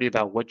clarity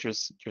about what your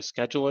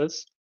schedule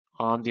is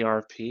on the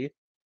RFP.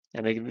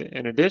 And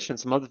in addition,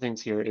 some other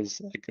things here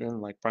is,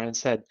 again, like Brian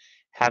said,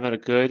 having a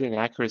good and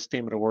accurate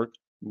statement of work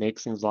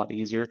makes things a lot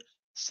easier.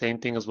 Same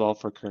thing as well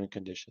for current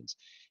conditions.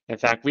 In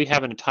fact, we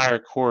have an entire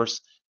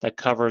course that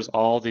covers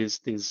all these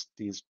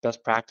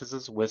best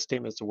practices with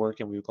statements of work,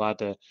 and we're glad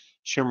to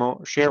share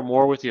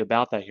more with you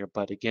about that here.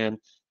 But again,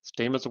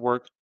 statements of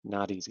work,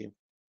 not easy.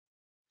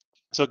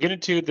 So get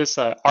into this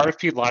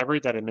RFP library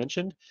that I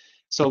mentioned.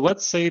 So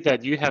let's say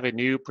that you have a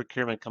new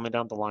procurement coming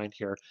down the line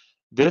here.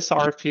 This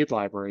RFP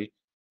library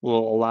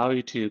will allow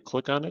you to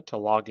click on it to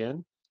log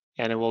in,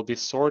 and it will be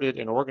sorted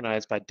and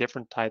organized by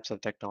different types of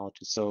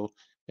technology. So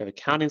we have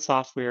accounting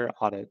software,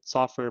 audit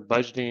software,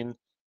 budgeting.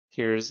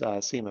 Here's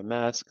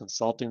CMMS,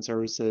 consulting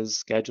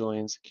services,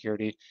 scheduling,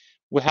 security.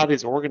 We'll have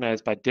these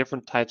organized by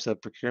different types of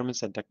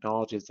procurements and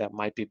technologies that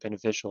might be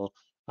beneficial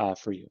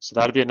for you. So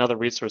that'll be another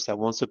resource that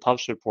once we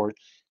publish the report,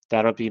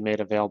 that'll be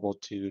made available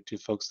to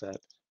folks that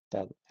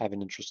have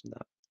an interest in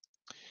that.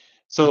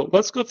 So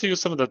let's go through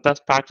some of the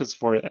best practices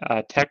for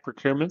tech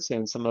procurements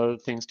and some other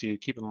things to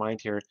keep in mind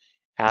here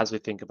as we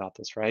think about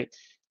this, right?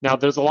 Now,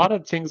 there's a lot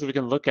of things that we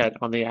can look at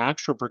on the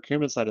actual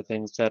procurement side of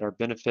things that are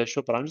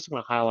beneficial, but I'm just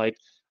going to highlight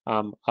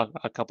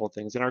a couple of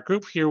things. In our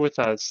group here with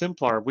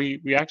Simplar,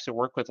 we actually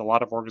work with a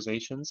lot of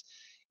organizations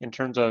in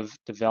terms of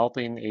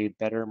developing a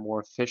better,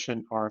 more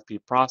efficient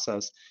RFP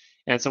process.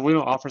 And so we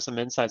will offer some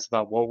insights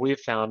about what we've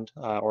found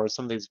or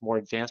some of these more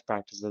advanced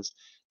practices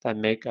that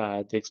make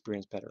the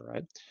experience better,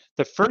 right?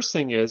 The first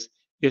thing is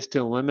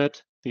to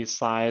limit the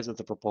size of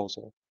the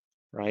proposal,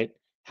 right?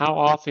 How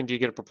often do you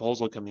get a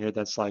proposal come here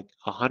that's like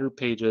 100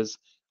 pages,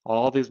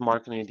 all these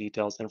marketing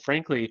details, and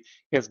frankly,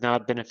 it's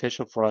not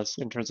beneficial for us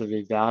in terms of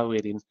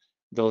evaluating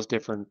those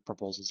different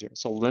proposals here.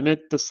 So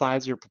limit the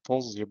size of your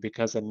proposals here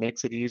because it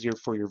makes it easier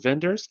for your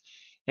vendors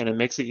and it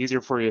makes it easier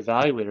for your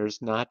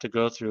evaluators not to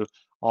go through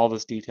all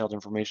this detailed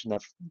information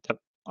that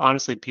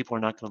honestly people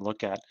are not going to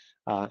look at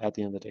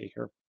the end of the day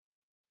here.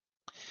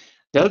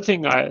 The other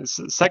thing,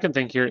 second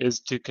thing here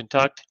is to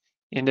conduct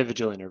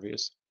individual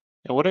interviews.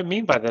 And what I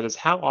mean by that is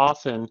how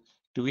often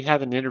do we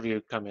have an interview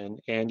come in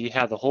and you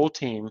have the whole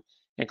team,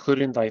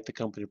 including like the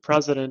company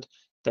president,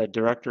 the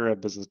director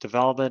of business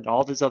development,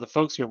 all these other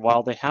folks here,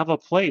 while they have a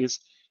place,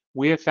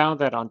 we have found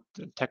that on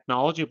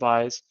technology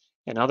buys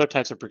and other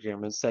types of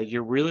procurements that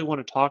you really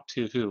want to talk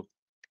to who?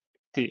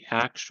 The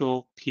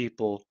actual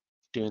people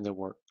doing the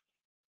work.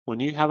 When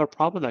you have a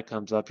problem that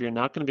comes up, you're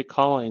not going to be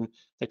calling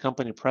the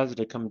company president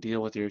to come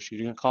deal with your issue.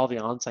 You're going to call the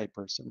on-site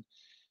person.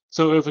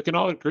 So if we can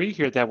all agree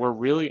here that we're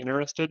really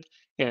interested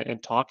in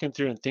talking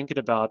through and thinking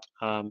about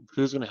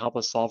who's going to help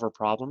us solve our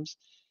problems,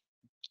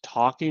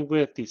 talking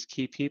with these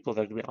key people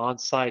that are going to be on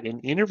site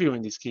and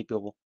interviewing these key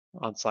people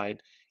on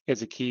site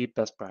is a key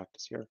best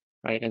practice here,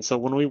 right? And so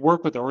when we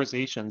work with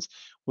organizations,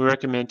 we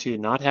recommend to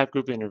not have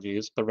group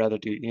interviews, but rather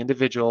do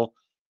individual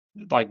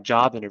like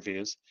job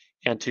interviews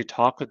and to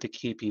talk with the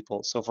key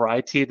people. So for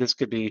IT, this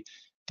could be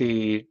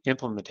the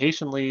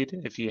implementation lead.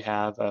 If you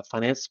have a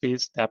finance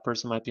piece, that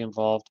person might be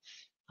involved.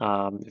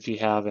 If you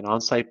have an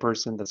on-site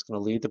person that's going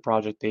to lead the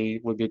project,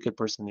 they would be a good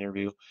person to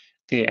interview.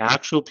 The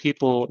actual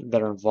people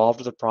that are involved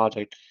with the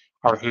project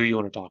are who you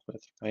want to talk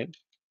with, right?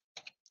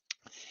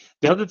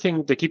 The other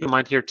thing to keep in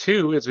mind here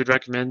too is we'd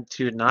recommend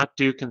to not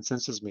do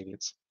consensus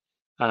meetings.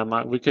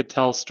 We could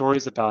tell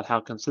stories about how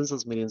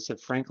consensus meetings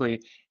that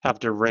frankly have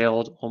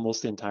derailed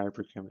almost the entire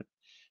procurement.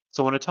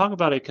 So when I talk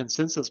about a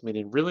consensus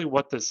meeting, really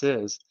what this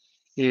is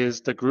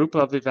the group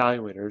of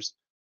evaluators,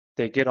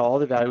 they get all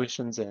the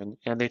evaluations in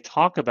and they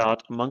talk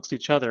about amongst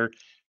each other,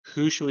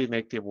 who should we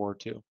make the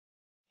award to?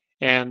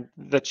 And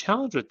the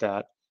challenge with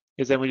that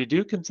is that when you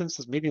do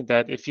consensus meeting,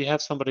 that if you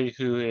have somebody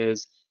who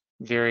is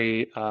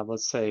very,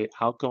 let's say,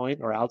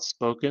 outgoing or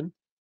outspoken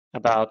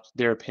about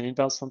their opinion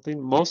about something,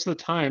 most of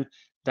the time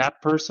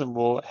that person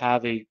will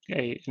have an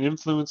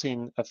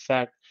influencing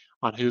effect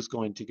on who's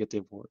going to get the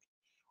award.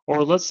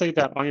 Or let's say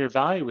that on your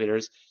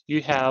evaluators,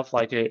 you have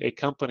like a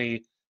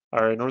company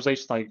or an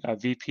organization like a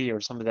VP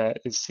or somebody that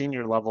is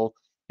senior level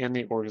in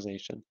the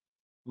organization.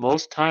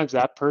 Most times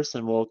that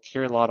person will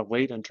carry a lot of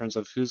weight in terms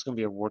of who's going to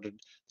be awarded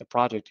the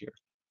project here.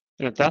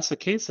 And if that's the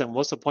case, then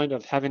what's the point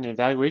of having an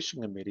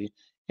evaluation committee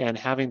and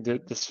having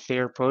this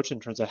fair approach in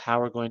terms of how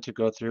we're going to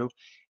go through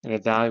and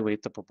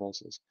evaluate the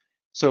proposals?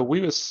 So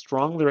we would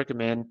strongly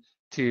recommend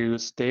to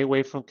stay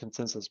away from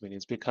consensus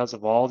meetings because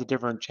of all the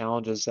different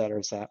challenges that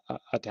are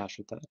attached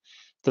with that.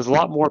 There's a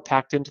lot more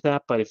packed into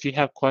that, but if you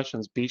have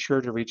questions, be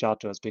sure to reach out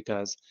to us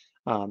because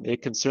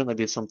it can certainly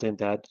be something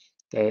that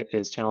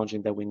is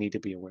challenging that we need to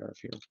be aware of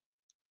here.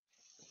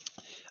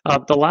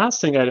 The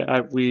last thing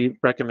we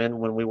recommend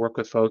when we work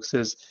with folks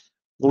is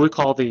what we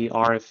call the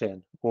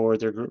RFN, or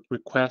the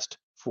request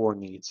for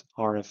needs,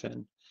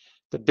 RFN.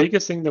 The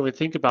biggest thing that we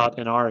think about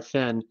in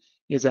RFN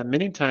is that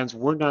many times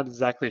we're not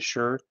exactly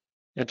sure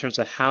in terms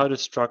of how to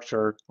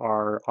structure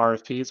our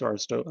RFPs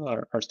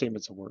or our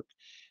statements of work.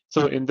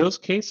 So in those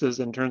cases,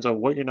 in terms of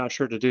what you're not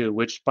sure to do,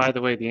 which by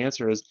the way, the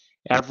answer is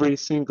every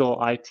single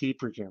IT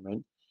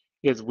procurement,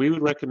 is we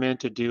would recommend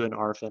to do an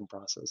RFN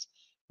process,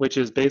 which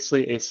is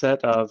basically a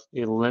set of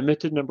a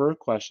limited number of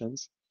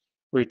questions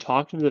where you're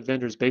talking to the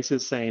vendors basically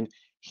saying,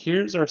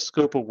 here's our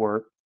scope of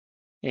work,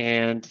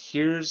 and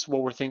here's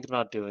what we're thinking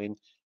about doing.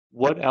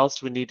 What else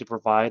do we need to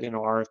provide in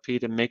our RFP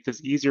to make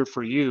this easier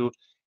for you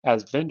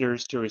as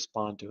vendors to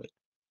respond to it?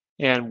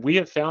 And we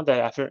have found that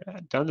after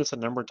done this a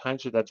number of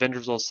times, that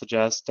vendors will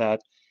suggest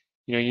that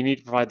you need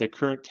to provide the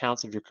current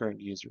counts of your current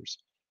users,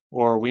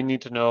 or we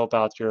need to know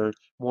about your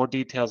more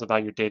details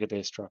about your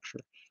database structure,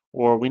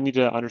 or we need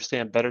to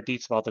understand better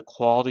details about the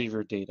quality of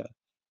your data.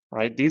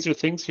 Right? These are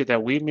things here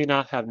that we may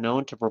not have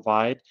known to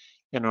provide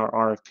in our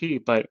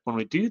RFP, but when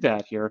we do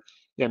that here,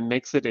 it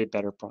makes it a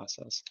better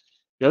process.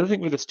 The other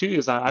thing with this too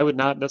is I would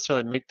not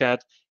necessarily make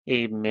that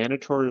a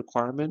mandatory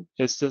requirement.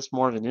 It's just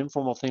more of an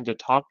informal thing to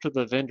talk to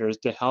the vendors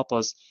to help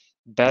us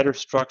better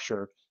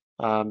structure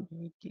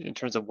in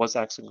terms of what's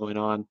actually going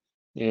on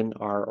in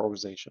our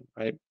organization,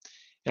 right?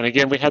 And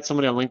again, we had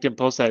somebody on LinkedIn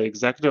post that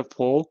executive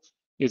poll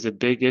is a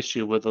big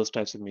issue with those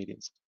types of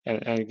meetings.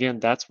 And again,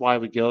 that's why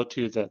we go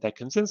to that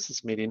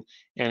consensus meeting,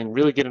 and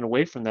really getting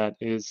away from that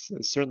is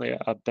certainly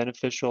a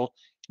beneficial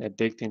and a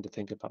big thing to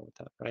think about with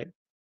that, right?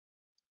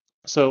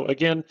 So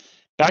again,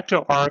 back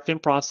to our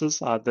RFN process,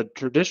 the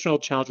traditional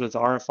challenge with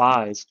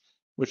RFIs,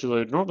 which we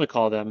would normally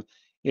call them,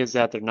 is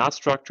that they're not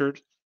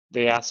structured.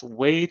 They ask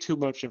way too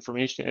much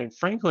information. And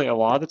frankly, a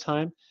lot of the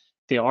time,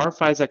 the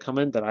RFIs that come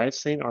in that I've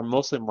seen are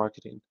mostly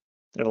marketing.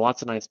 There are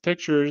lots of nice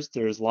pictures.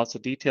 There's lots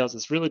of details.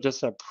 It's really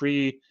just a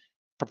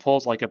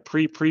pre-proposal, like a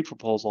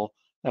pre-proposal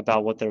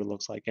about what there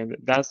looks like. And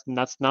that's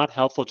not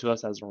helpful to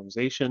us as an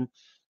organization.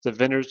 The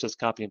vendors just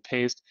copy and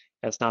paste.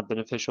 That's not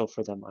beneficial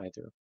for them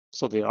either.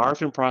 So the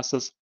RFN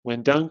process,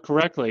 when done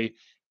correctly,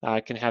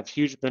 can have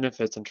huge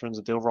benefits in terms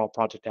of the overall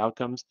project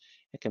outcomes.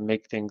 It can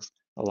make things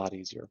a lot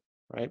easier,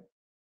 right?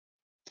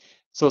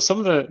 So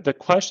some of the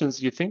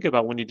questions you think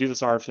about when you do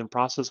this RFN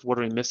process: what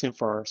are we missing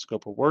for our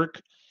scope of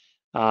work?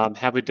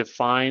 Have we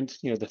defined,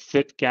 the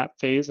fit gap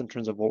phase in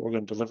terms of what we're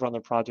going to deliver on the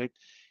project?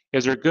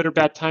 Is there a good or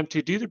bad time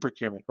to do the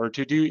procurement or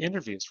to do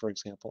interviews, for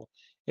example?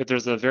 If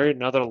there's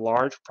another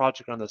large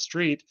project on the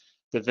street,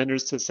 the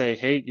vendors to say,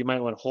 hey, you might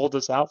want to hold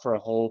this out for a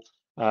whole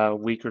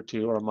week or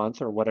two or a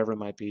month or whatever it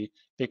might be,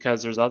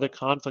 because there's other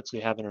conflicts we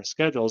have in our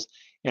schedules,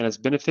 and it's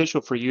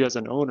beneficial for you as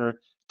an owner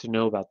to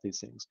know about these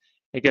things.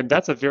 Again,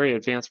 that's a very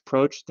advanced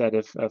approach that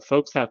if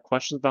folks have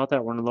questions about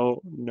that, want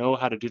to know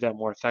how to do that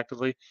more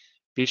effectively,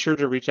 be sure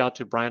to reach out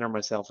to Brian or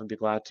myself and be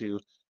glad to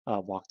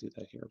walk through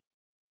that here.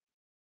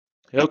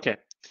 Okay,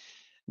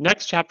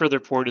 next chapter of the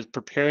report is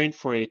preparing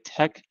for a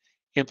tech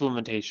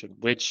implementation,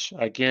 which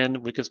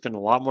again, we could spend a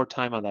lot more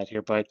time on that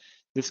here, but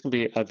this can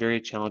be a very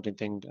challenging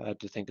thing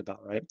to think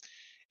about, right?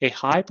 A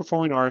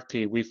high-performing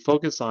RFP, we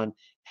focus on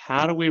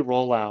how do we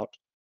roll out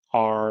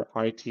our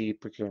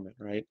IT procurement,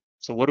 right?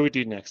 So what do we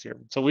do next year?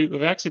 So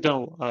we've actually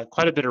done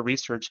quite a bit of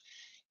research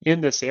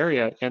in this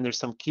area, and there's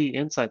some key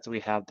insights that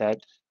we have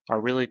that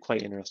are really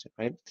quite interesting,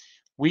 right?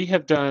 We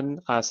have done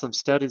some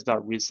studies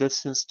about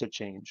resistance to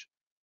change.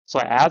 So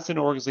as an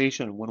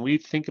organization, when we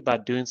think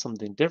about doing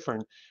something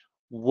different,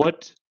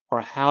 what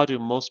or how do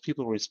most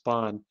people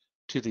respond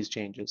to these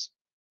changes?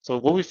 So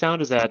what we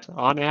found is that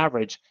on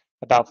average,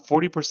 about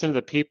 40% of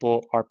the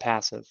people are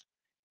passive,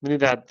 meaning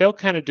that they'll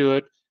kind of do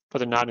it, but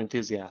they're not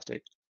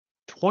enthusiastic.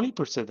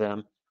 20% of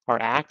them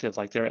are active,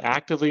 like they're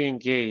actively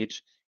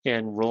engaged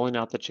in rolling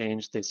out the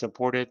change. They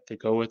support it, they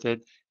go with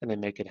it, and they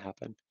make it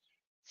happen.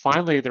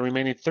 Finally, the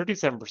remaining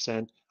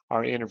 37%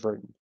 are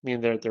inadvertent,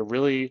 meaning they're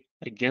really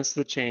against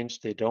the change.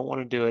 They don't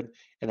want to do it,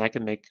 and that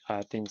can make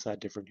things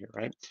different here,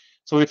 right?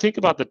 So when we think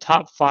about the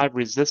top 5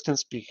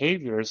 resistance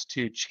behaviors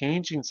to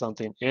changing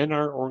something in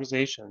our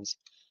organizations,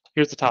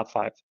 here's the top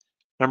 5.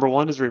 Number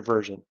 1 is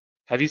reversion.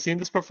 Have you seen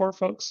this before,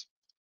 folks?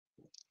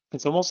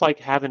 It's almost like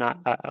having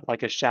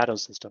like a shadow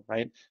system,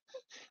 right?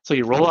 So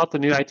you roll out the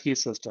new IT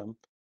system,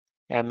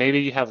 and maybe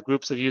you have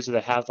groups of users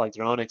that have like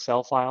their own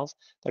Excel files.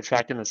 They're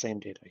tracking the same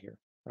data here,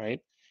 right?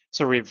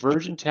 So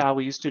reversion to how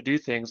we used to do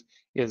things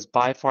is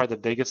by far the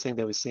biggest thing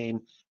that we've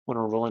seen when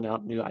we're rolling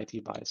out new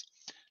IT buys.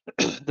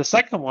 The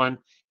second one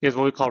is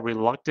what we call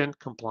reluctant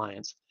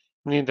compliance,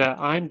 meaning that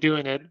I'm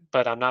doing it,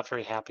 but I'm not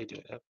very happy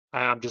doing it.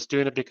 I'm just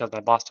doing it because my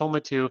boss told me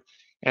to,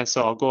 and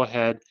so I'll go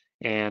ahead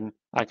and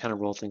I kind of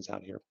roll things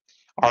out here.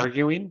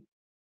 Arguing,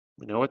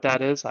 we know what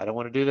that is. I don't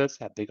want to do this.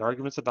 Have big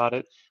arguments about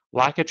it.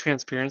 Lack of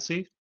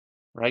transparency,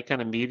 right?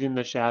 Kind of meeting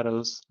the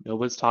shadows.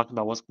 Nobody's talking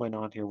about what's going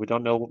on here. We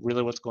don't know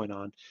really what's going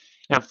on.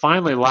 And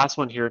finally, the last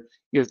one here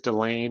is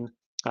delaying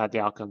the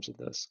outcomes of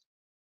this.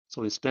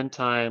 So we spend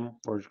time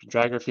or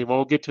drag our feet. Well,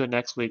 we'll get to it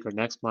next week or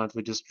next month.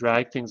 We just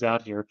drag things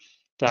out here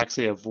to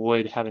actually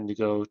avoid having to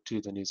go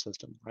to the new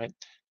system, right?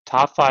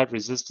 Top 5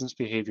 resistance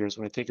behaviors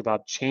when we think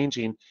about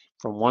changing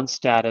from one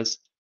status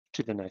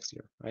to the next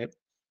year, right?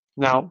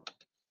 Now,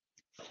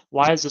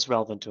 why is this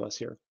relevant to us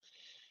here?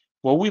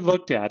 What we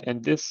looked at,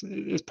 and this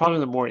is probably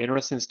the more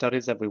interesting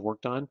studies that we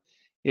worked on,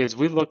 is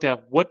we looked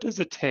at what does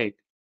it take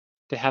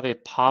to have a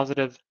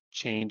positive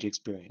change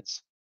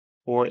experience?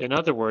 Or in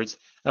other words,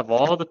 of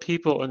all the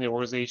people in the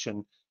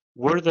organization,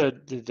 what are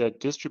the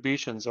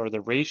distributions or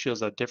the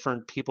ratios of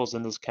different peoples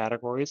in those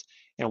categories,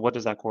 and what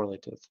does that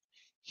correlate to?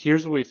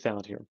 Here's what we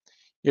found here,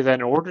 is that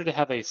in order to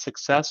have a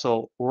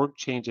successful org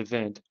change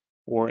event,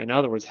 or in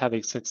other words, have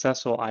a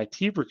successful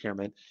IT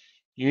procurement,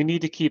 you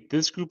need to keep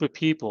this group of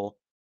people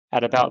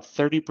at about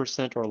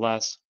 30% or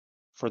less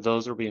for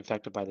those who are being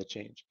affected by the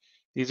change.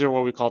 These are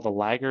what we call the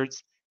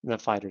laggards and the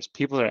fighters,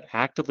 people that are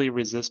actively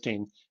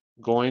resisting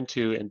going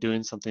to and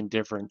doing something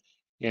different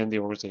in the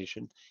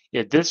organization.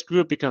 If this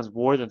group becomes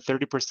more than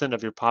 30%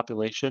 of your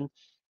population,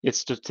 it's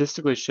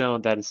statistically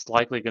shown that it's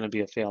likely going to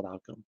be a failed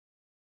outcome,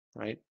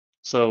 right?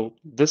 So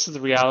this is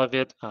the reality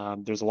of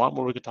it. There's a lot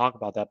more we could talk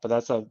about that, but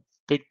that's a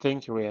big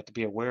thing here we have to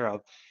be aware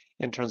of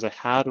in terms of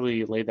how do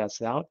we lay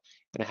that out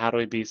and how do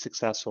we be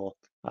successful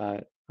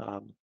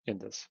in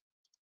this.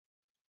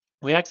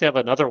 We actually have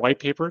another white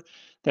paper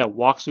that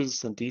walks through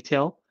this in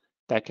detail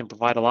that can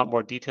provide a lot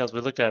more details.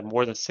 We looked at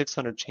more than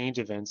 600 change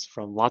events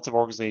from lots of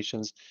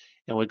organizations,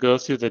 and we go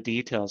through the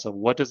details of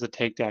what does it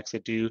take to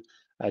actually do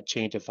a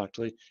change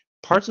effectively.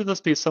 Parts of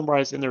this be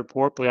summarized in the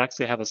report, but we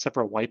actually have a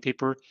separate white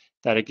paper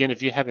that, again,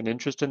 if you have an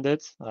interest in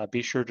this,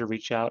 be sure to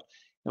reach out,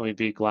 and we'd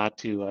be glad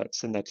to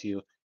send that to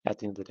you at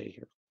the end of the day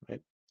here,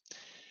 right?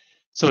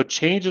 So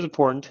change is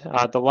important.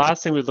 The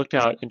last thing we looked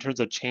at in terms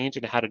of change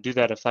and how to do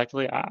that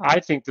effectively, I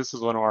think this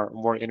is one of our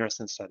more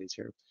interesting studies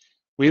here.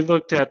 We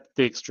looked at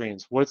the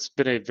extremes. What's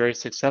been a very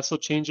successful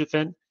change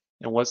event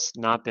and what's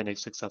not been a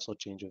successful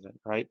change event,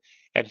 right?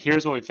 And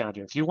here's what we found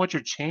here. If you want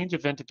your change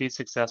event to be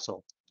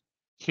successful,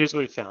 here's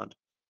what we found.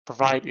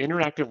 Provide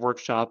interactive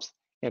workshops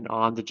and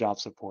on-the-job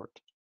support,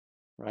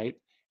 right?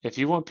 If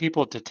you want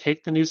people to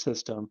take the new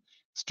system,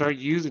 start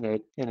using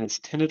it in its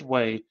intended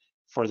way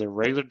for their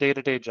regular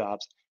day-to-day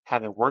jobs,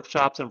 having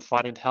workshops and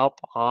providing help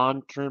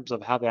on terms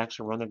of how they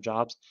actually run their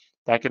jobs,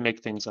 that can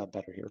make things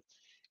better here.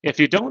 If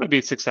you don't want to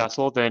be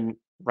successful, then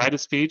write a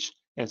speech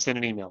and send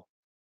an email,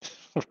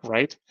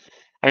 right?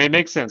 I mean, it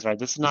makes sense, right?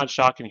 This is not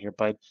shocking here,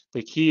 but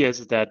the key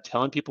is that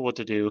telling people what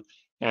to do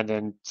and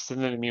then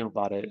sending them an email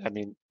about it. I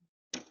mean,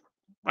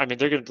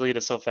 they're going to delete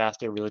it so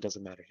fast, it really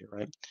doesn't matter here,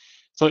 right?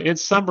 So in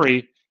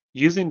summary,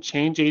 using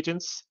change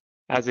agents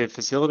as a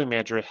facility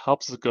manager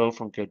helps us go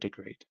from good to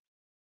great.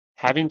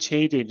 Having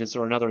change agents,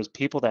 or in other words,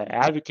 people that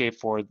advocate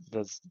for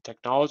the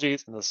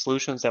technologies and the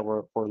solutions that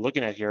we're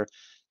looking at here,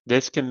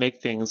 this can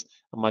make things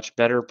a much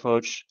better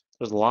approach.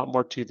 There's a lot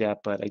more to that,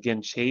 but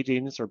again, change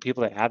agents or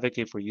people that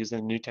advocate for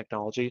using new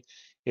technology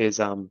is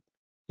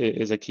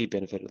a key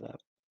benefit of that.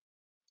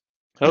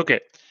 Okay,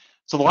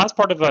 so the last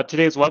part of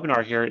today's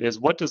webinar here is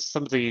what does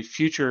some of the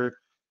future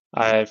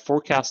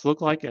forecasts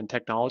look like in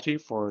technology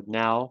for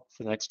now,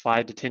 for the next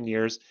 5 to 10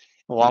 years.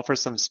 And we'll offer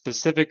some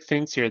specific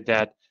things here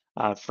that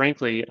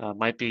frankly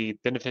might be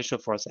beneficial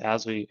for us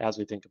as we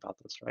think about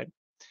this, right?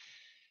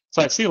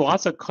 So I see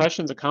lots of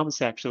questions and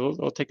comments actually.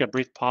 We'll take a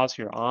brief pause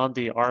here on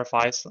the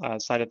RFI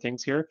side of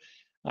things here.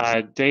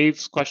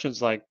 Dave's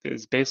questions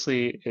is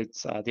basically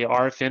it's the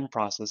RFN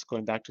process,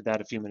 going back to that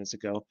a few minutes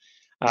ago.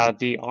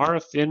 The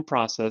RFN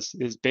process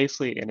is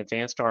basically an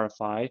advanced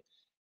RFI,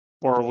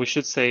 or we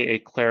should say a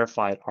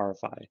clarified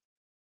RFI.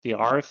 The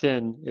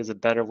RFN is a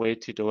better way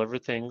to deliver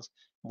things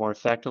more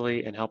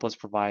effectively and help us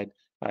provide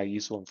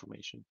useful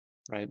information,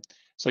 right?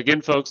 So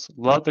again, folks,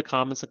 love the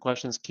comments and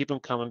questions. Keep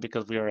them coming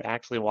because we are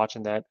actually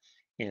watching that,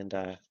 and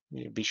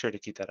be sure to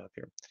keep that up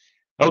here.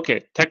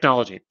 Okay,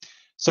 technology.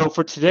 So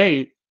for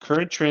today,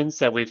 current trends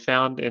that we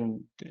found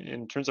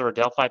in terms of our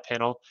Delphi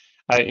panel,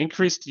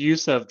 increased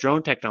use of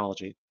drone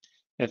technology.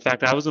 In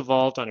fact, I was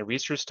involved on a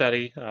research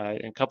study,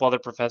 and a couple other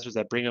professors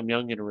at Brigham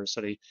Young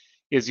University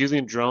is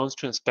using drones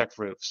to inspect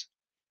roofs.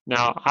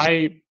 Now,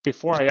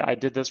 before I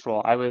did this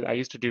role, I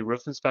used to do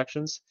roof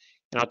inspections,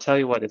 and I'll tell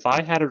you what, if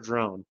I had a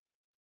drone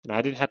and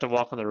I didn't have to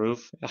walk on the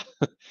roof,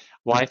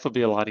 life would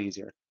be a lot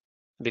easier,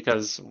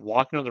 because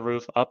walking on the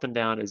roof up and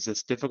down is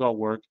just difficult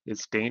work.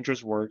 It's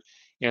dangerous work.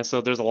 And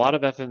so there's a lot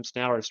of FMs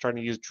now are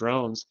starting to use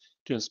drones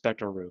to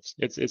inspect our roofs.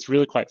 It's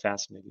really quite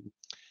fascinating.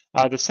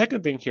 The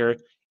second thing here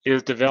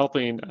is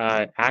developing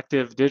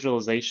active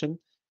digitalization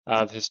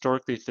of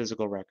historically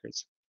physical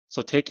records.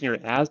 So taking your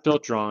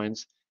as-built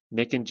drawings,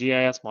 making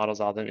GIS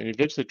models out of them, and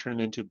eventually turning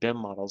them into BIM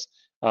models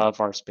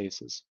of our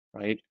spaces,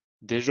 right?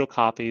 Digital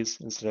copies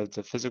instead of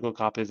the physical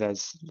copies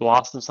that's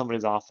lost in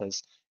somebody's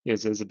office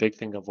is a big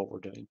thing of what we're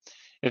doing.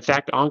 In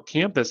fact, on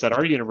campus at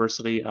our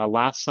university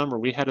last summer,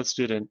 we had a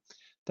student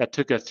that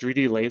took a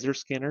 3D laser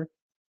scanner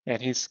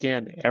and he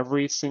scanned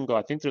every single,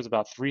 I think there's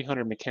about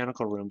 300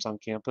 mechanical rooms on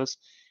campus,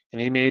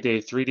 and he made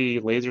a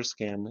 3D laser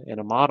scan and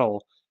a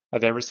model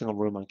of every single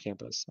room on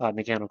campus,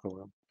 mechanical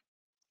room.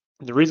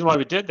 And the reason why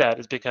we did that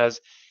is because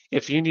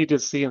if you need to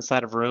see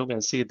inside of a room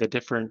and see the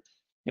different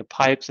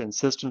pipes and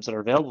systems that are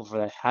available for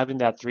that, having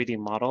that 3D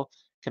model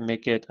can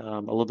make it a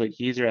little bit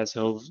easier as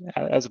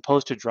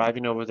opposed to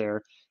driving over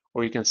there,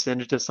 or you can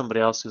send it to somebody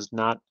else who's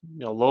not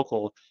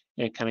local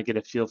and kind of get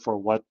a feel for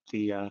what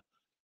the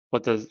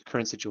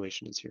current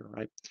situation is here,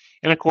 right?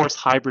 And of course,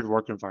 hybrid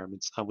work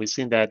environments. We've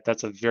seen that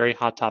that's a very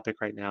hot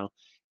topic right now,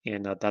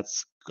 and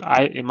that's,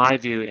 in my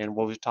view, and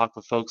what we've talked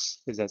with folks,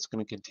 is that's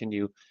going to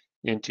continue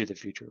into the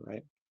future,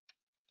 right?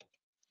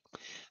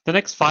 The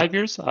next 5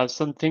 years,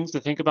 some things to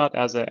think about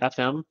as a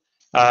FM,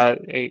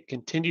 a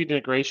continued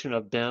integration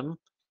of BIM,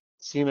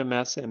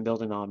 CMMS, and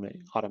building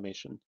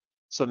automation.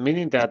 So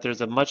meaning that there's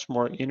a much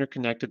more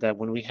interconnected, that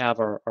when we have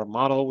our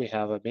model, we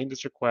have a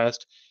maintenance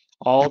request,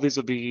 all these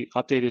will be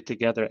updated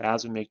together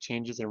as we make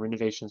changes and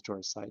renovations to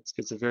our sites.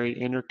 It's a very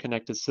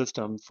interconnected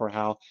system for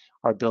how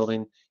our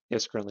building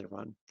is currently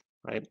run,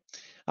 right?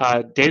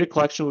 Data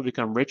collection will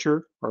become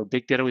richer, or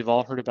big data. We've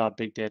all heard about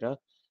big data.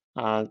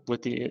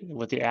 With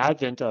the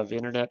advent of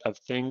Internet of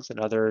Things and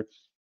other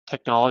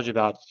technology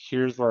about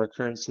here's where our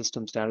current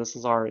system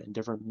statuses are and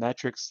different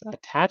metrics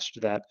attached to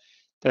that,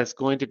 that's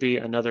going to be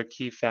another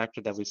key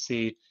factor that we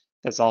see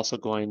that's also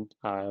going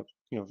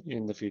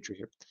in the future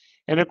here.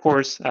 And of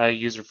course,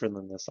 user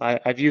friendliness.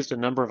 I've used a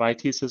number of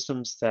IT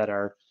systems that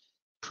are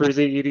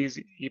pretty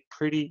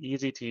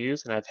easy to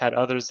use, and I've had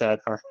others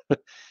that are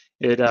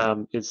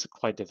it's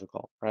quite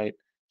difficult, right?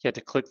 You have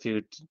to click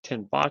through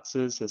 10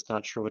 boxes. It's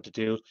not sure what to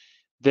do.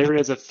 There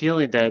is a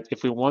feeling that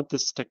if we want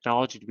this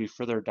technology to be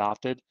further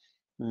adopted,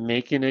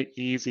 making it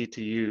easy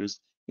to use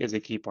is a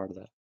key part of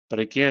that. But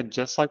again,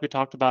 just like we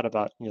talked about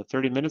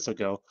 30 minutes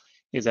ago,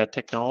 is that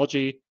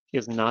technology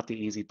is not the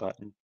easy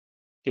button.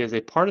 It is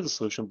a part of the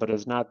solution, but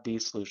it's not the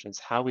solution. It's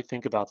how we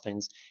think about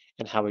things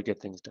and how we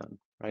get things done,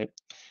 right?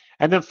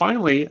 And then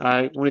finally,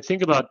 when we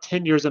think about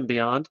 10 years and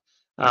beyond,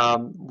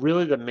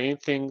 really the main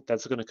thing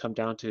that's going to come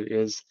down to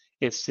is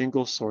a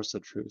single source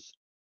of truth.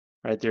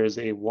 Right, there is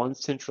a one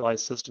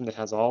centralized system that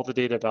has all the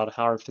data about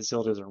how our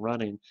facilities are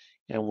running,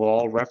 and we'll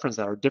all reference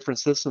that. Our different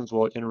systems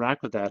will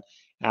interact with that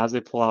as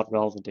they pull out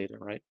relevant data,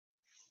 right?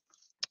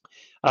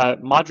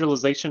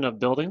 Modularization of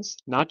buildings,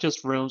 not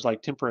just rooms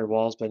like temporary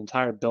walls, but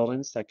entire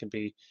buildings that can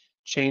be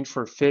changed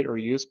for fit or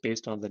use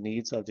based on the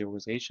needs of the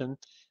organization.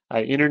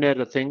 Internet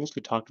of Things,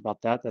 we talked about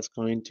that. That's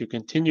going to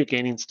continue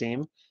gaining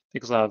steam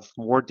because of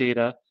more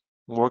data,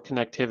 more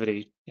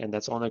connectivity, and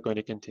that's only going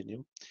to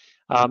continue.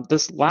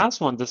 This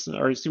last one, this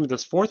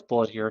fourth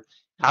bullet here,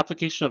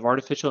 application of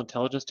artificial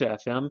intelligence to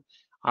FM,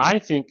 I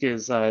think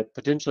is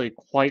potentially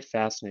quite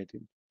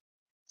fascinating.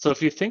 So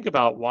if you think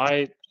about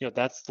why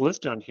that's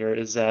listed on here,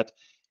 is that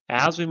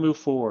as we move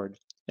forward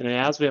and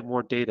as we have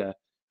more data,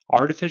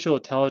 artificial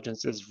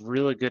intelligence is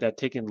really good at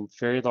taking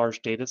very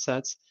large data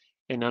sets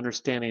and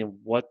understanding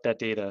what that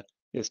data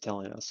is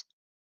telling us.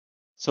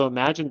 So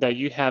imagine that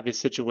you have a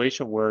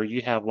situation where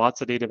you have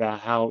lots of data about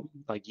how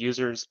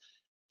users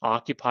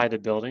occupy the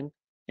building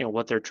and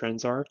what their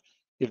trends are.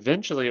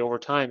 Eventually, over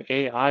time,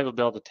 AI will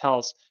be able to tell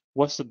us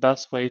what's the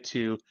best way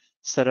to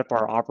set up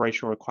our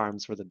operational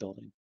requirements for the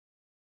building,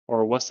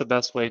 or what's the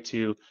best way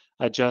to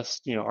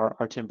adjust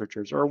our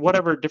temperatures, or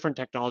whatever different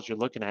technology you're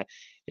looking at.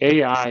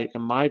 AI,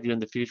 in my view, in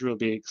the future will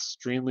be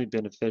extremely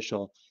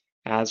beneficial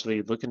as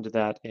we look into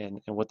that and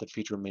what the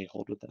future may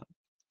hold with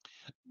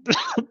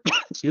that.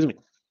 Excuse me.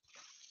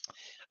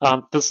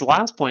 This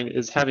last point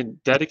is having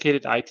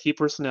dedicated IT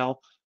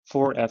personnel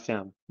for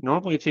FM.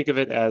 Normally, think of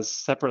it as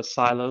separate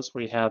silos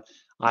where you have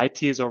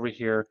ITs over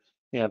here,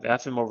 you have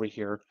FM over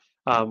here.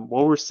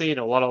 What we're seeing,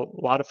 a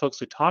lot of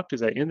folks we talk to,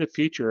 is that in the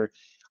future,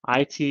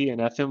 IT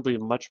and FM will be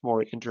much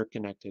more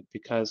interconnected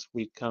because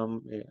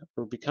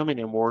we're becoming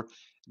a more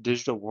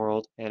digital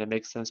world, and it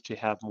makes sense to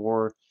have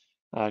more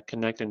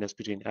connectedness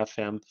between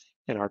FM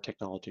and our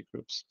technology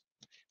groups.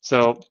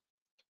 So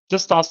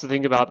just thoughts to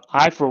think about.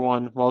 I, for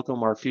one,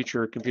 welcome our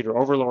future computer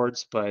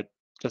overlords, but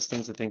just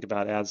things to think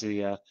about as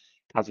we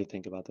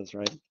think about this,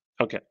 right?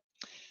 Okay.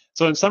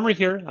 So in summary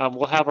here,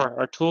 we'll have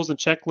our tools and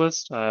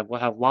checklist. We'll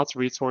have lots of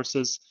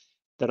resources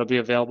that'll be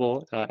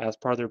available as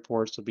part of the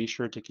report, so be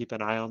sure to keep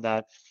an eye on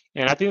that.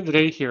 And at the end of the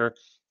day here,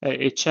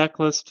 a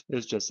checklist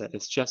is just that.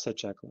 It's just a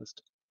checklist.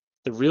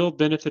 The real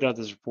benefit of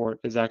this report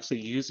is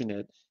actually using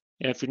it.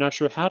 And if you're not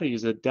sure how to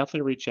use it,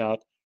 definitely reach out,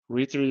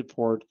 read through the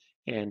report,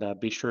 and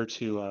be sure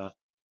to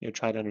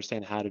try to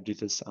understand how to do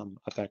this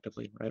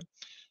effectively, right?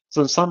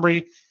 So in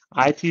summary,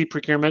 IT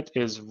procurement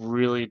is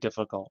really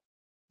difficult,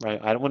 right?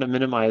 I don't want to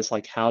minimize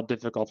how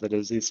difficult it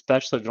is,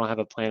 especially if you don't have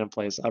a plan in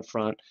place up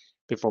front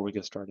before we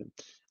get started.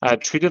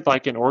 Treat it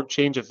like an org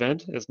change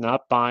event. Is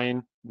not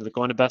going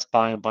to Best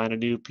Buy and buying a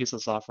new piece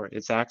of software.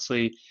 It's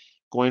actually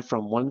going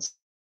from one.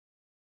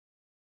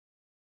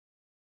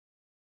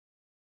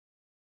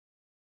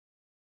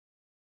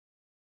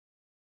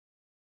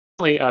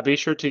 Be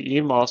sure to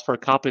email us for a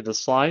copy of the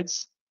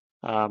slides.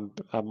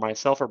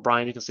 Myself or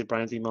Brian, you can see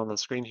Brian's email on the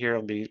screen here.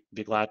 I'll be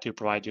glad to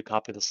provide you a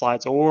copy of the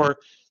slides or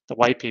the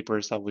white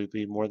papers. We'd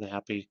be more than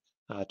happy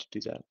to do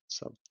that.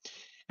 So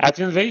at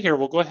the end of the day here,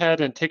 we'll go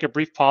ahead and take a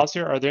brief pause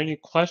here. Are there any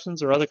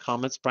questions or other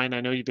comments? Brian,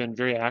 I know you've been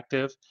very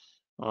active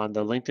on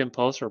the LinkedIn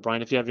post. Or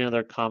Brian, if you have any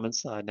other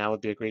comments, now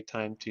would be a great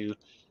time to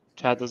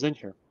add those in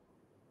here.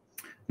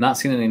 Not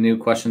seeing any new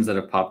questions that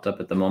have popped up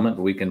at the moment,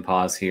 but we can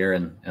pause here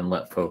and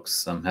let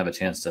folks have a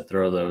chance to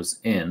throw those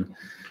in.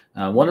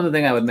 One other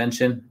thing I would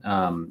mention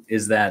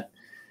is that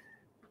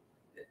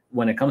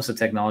when it comes to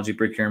technology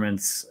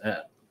procurements,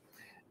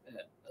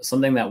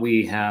 something that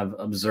we have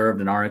observed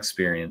in our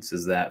experience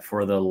is that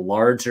for the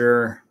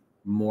larger,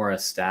 more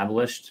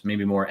established,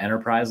 maybe more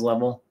enterprise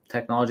level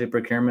technology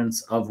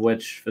procurements, of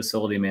which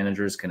facility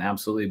managers can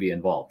absolutely be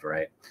involved,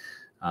 right?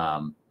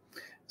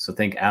 So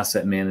think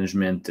asset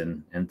management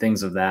and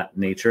things of that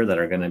nature that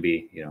are going to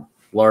be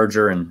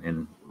larger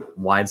and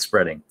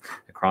widespreading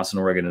across an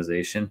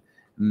organization.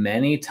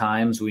 Many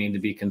times we need to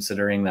be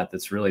considering that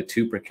it's really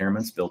two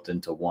procurements built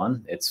into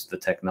one. It's the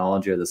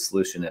technology or the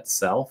solution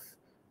itself,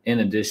 in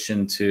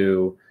addition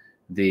to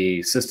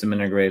the system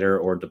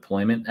integrator or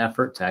deployment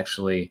effort to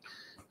actually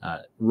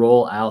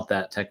roll out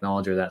that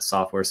technology or that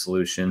software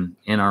solution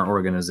in our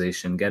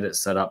organization, get it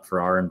set up for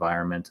our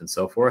environment and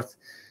so forth.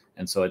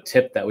 And so a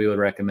tip that we would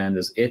recommend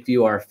is if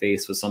you are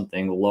faced with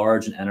something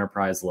large and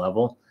enterprise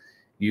level,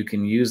 you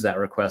can use that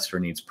request for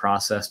needs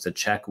process to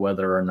check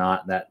whether or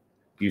not that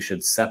you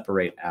should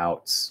separate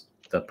out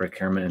the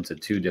procurement into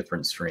two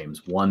different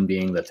streams, one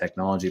being the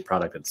technology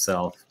product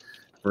itself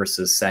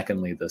versus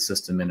secondly, the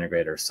system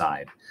integrator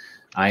side.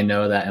 I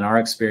know that in our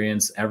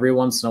experience, every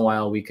once in a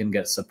while, we can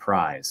get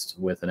surprised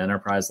with an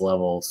enterprise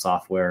level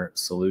software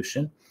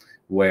solution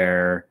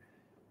where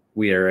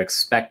we are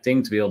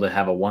expecting to be able to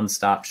have a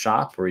one-stop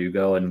shop where you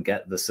go and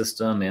get the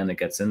system and it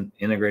gets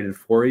integrated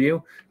for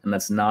you. And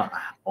that's not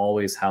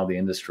always how the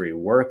industry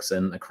works.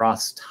 And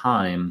across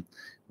time,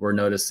 we're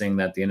noticing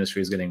that the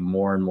industry is getting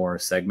more and more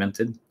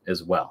segmented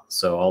as well.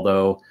 So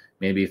although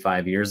maybe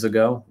 5 years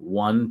ago,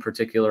 one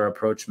particular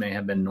approach may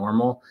have been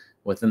normal,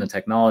 within the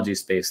technology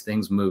space,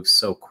 things move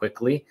so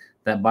quickly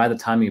that by the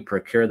time you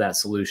procure that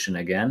solution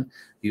again,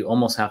 you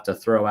almost have to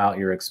throw out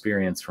your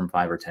experience from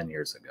 5 or 10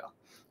 years ago.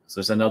 So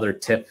there's another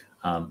tip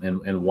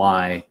and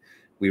why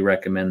we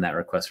recommend that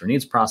request for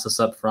needs process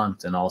up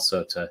front, and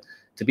also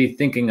to be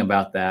thinking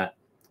about that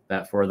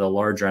for the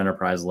larger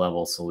enterprise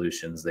level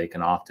solutions, they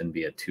can often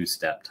be a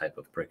two-step type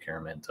of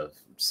procurement of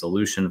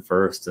solution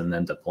first and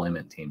then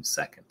deployment team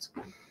second.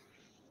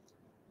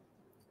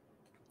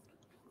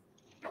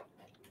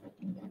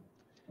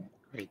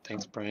 Great,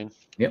 thanks, Brian.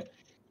 Yep.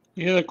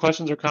 Any other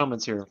questions or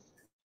comments here?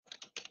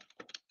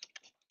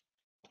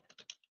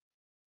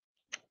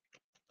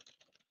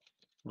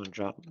 I'm gonna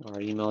drop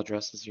our email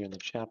addresses here in the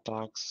chat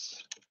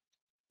box.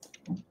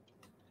 All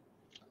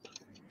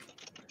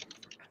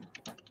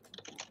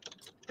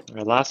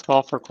right, last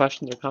call for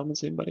questions or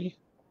comments, anybody?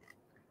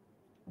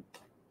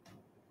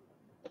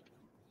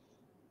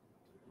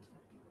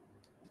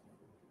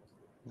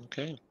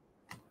 Okay.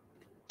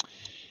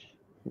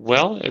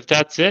 Well, if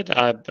that's it,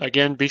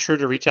 again, be sure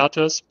to reach out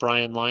to us,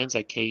 Brian Lyons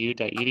at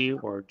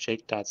ku.edu or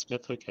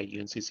jake.smithwick at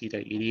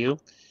uncc.edu.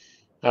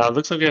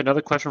 Looks like we have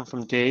another question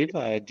from Dave.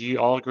 Do you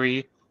all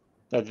agree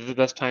that this is the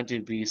best time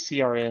to be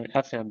CRN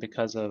FM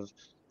because of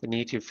the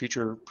need to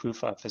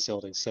future-proof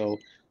facilities? So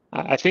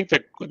I think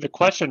that the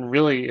question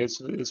really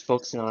is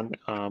focusing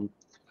on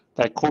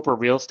that corporate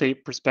real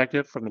estate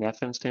perspective from an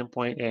FM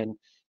standpoint. And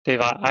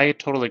Dave, I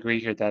totally agree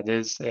here. That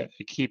is a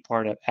key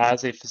part of,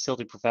 as a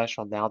facility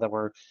professional, now that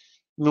we're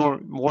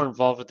more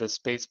involved with the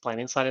space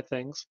planning side of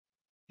things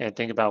and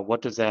think about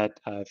what does that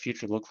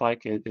future look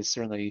like, it is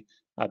certainly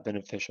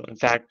beneficial. In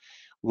fact,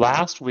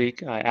 last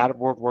week at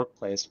World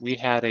Workplace, we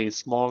had a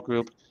small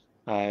group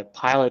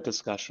pilot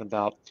discussion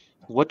about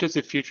what does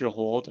the future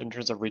hold in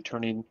terms of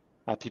returning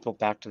people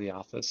back to the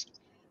office.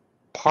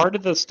 Part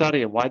of the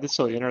study, and why this is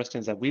so interesting,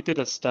 is that we did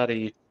a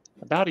study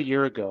about a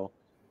year ago,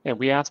 and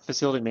we asked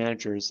facility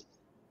managers,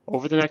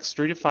 over the next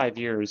 3 to 5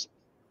 years,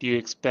 do you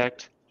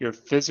expect your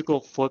physical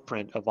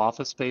footprint of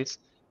office space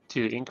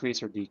to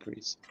increase or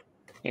decrease?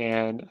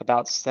 And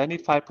about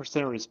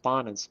 75% of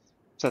respondents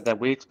said that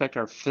we expect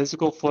our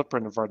physical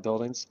footprint of our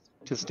buildings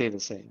to stay the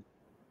same.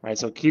 Right,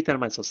 so keep that in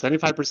mind. So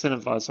 75%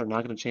 of us are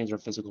not going to change our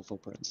physical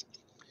footprints.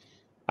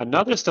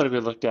 Another study we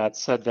looked at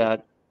said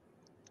that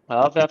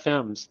of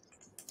FMs,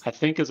 I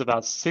think is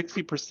about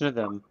 60% of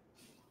them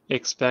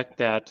expect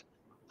that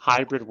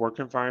hybrid work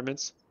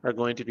environments are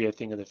going to be a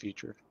thing of the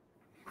future.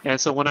 And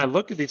so when I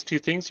look at these two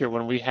things here,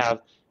 when we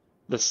have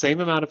the same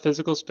amount of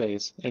physical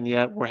space and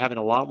yet we're having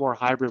a lot more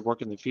hybrid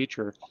work in the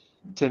future,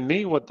 to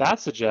me, what that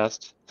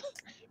suggests,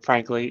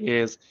 frankly,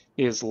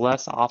 is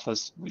less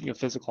office,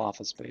 physical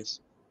office space.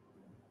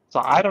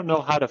 So I don't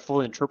know how to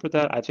fully interpret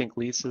that. I think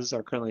leases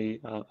are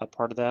currently a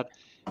part of that,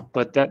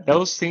 but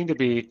those seem to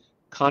be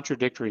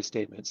contradictory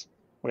statements.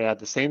 We have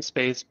the same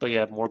space, but you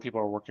have more people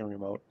are working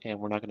remote, and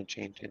we're not going to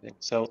change anything.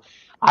 So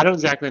I don't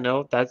exactly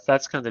know.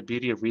 That's kind of the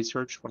beauty of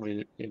research when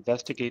we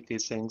investigate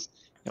these things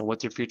and what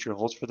their future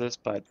holds for this.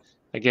 But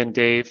again,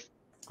 Dave,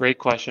 great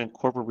question.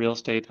 Corporate real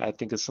estate, I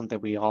think, is something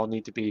we all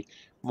need to be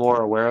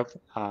more aware of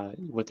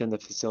within the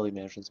facility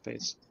management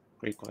space.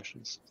 Great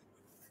questions.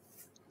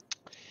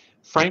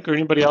 Frank or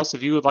anybody else,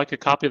 if you would like a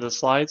copy of the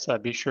slides,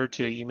 be sure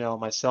to email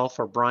myself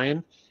or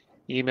Brian.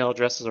 Email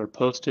addresses are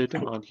posted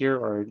on here,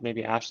 or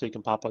maybe Ashley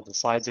can pop up the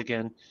slides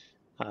again.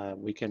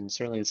 We can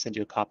certainly send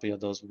you a copy of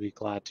those. We'd be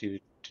glad to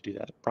do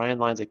that. Brian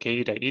Lyons at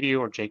ku.edu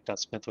or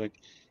jake.smithwick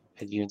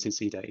at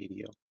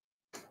uncc.edu.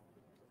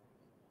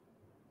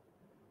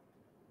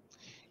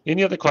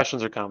 Any other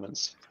questions or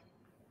comments?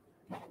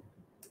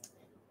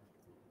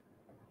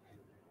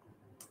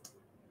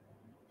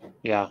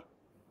 Yeah,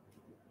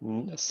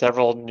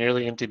 several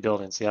nearly empty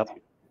buildings. Yep.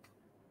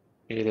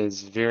 It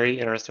is very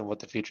interesting what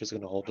the future is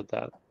going to hold with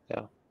that.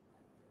 Yeah.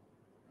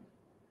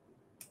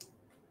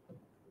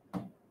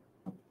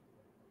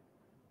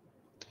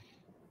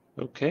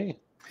 Okay.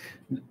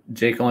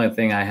 Jake, only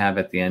thing I have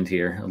at the end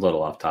here, a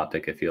little off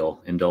topic, if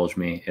you'll indulge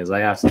me, is I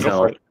have to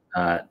tell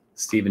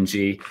Stephen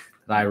G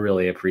that I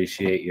really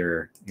appreciate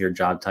your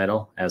job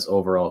title as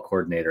overall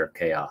coordinator of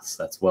chaos.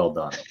 That's well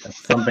done.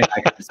 That's something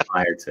I can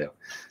aspire to.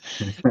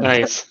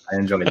 Nice. I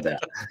enjoyed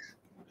that.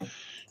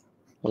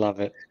 Love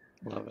it.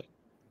 Love it.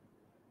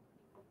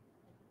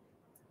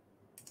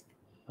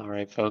 All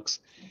right, folks.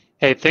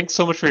 Hey, thanks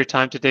so much for your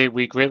time today.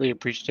 We greatly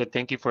appreciate it.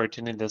 Thank you for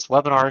attending this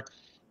webinar.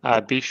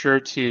 Be sure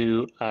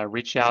to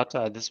reach out.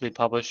 This will be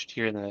published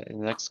here in the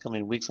next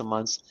coming weeks and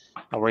months.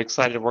 We're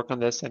excited to work on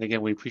this. And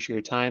again, we appreciate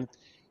your time.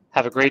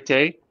 Have a great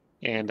day.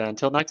 And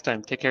until next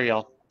time, take care,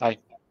 y'all. Bye.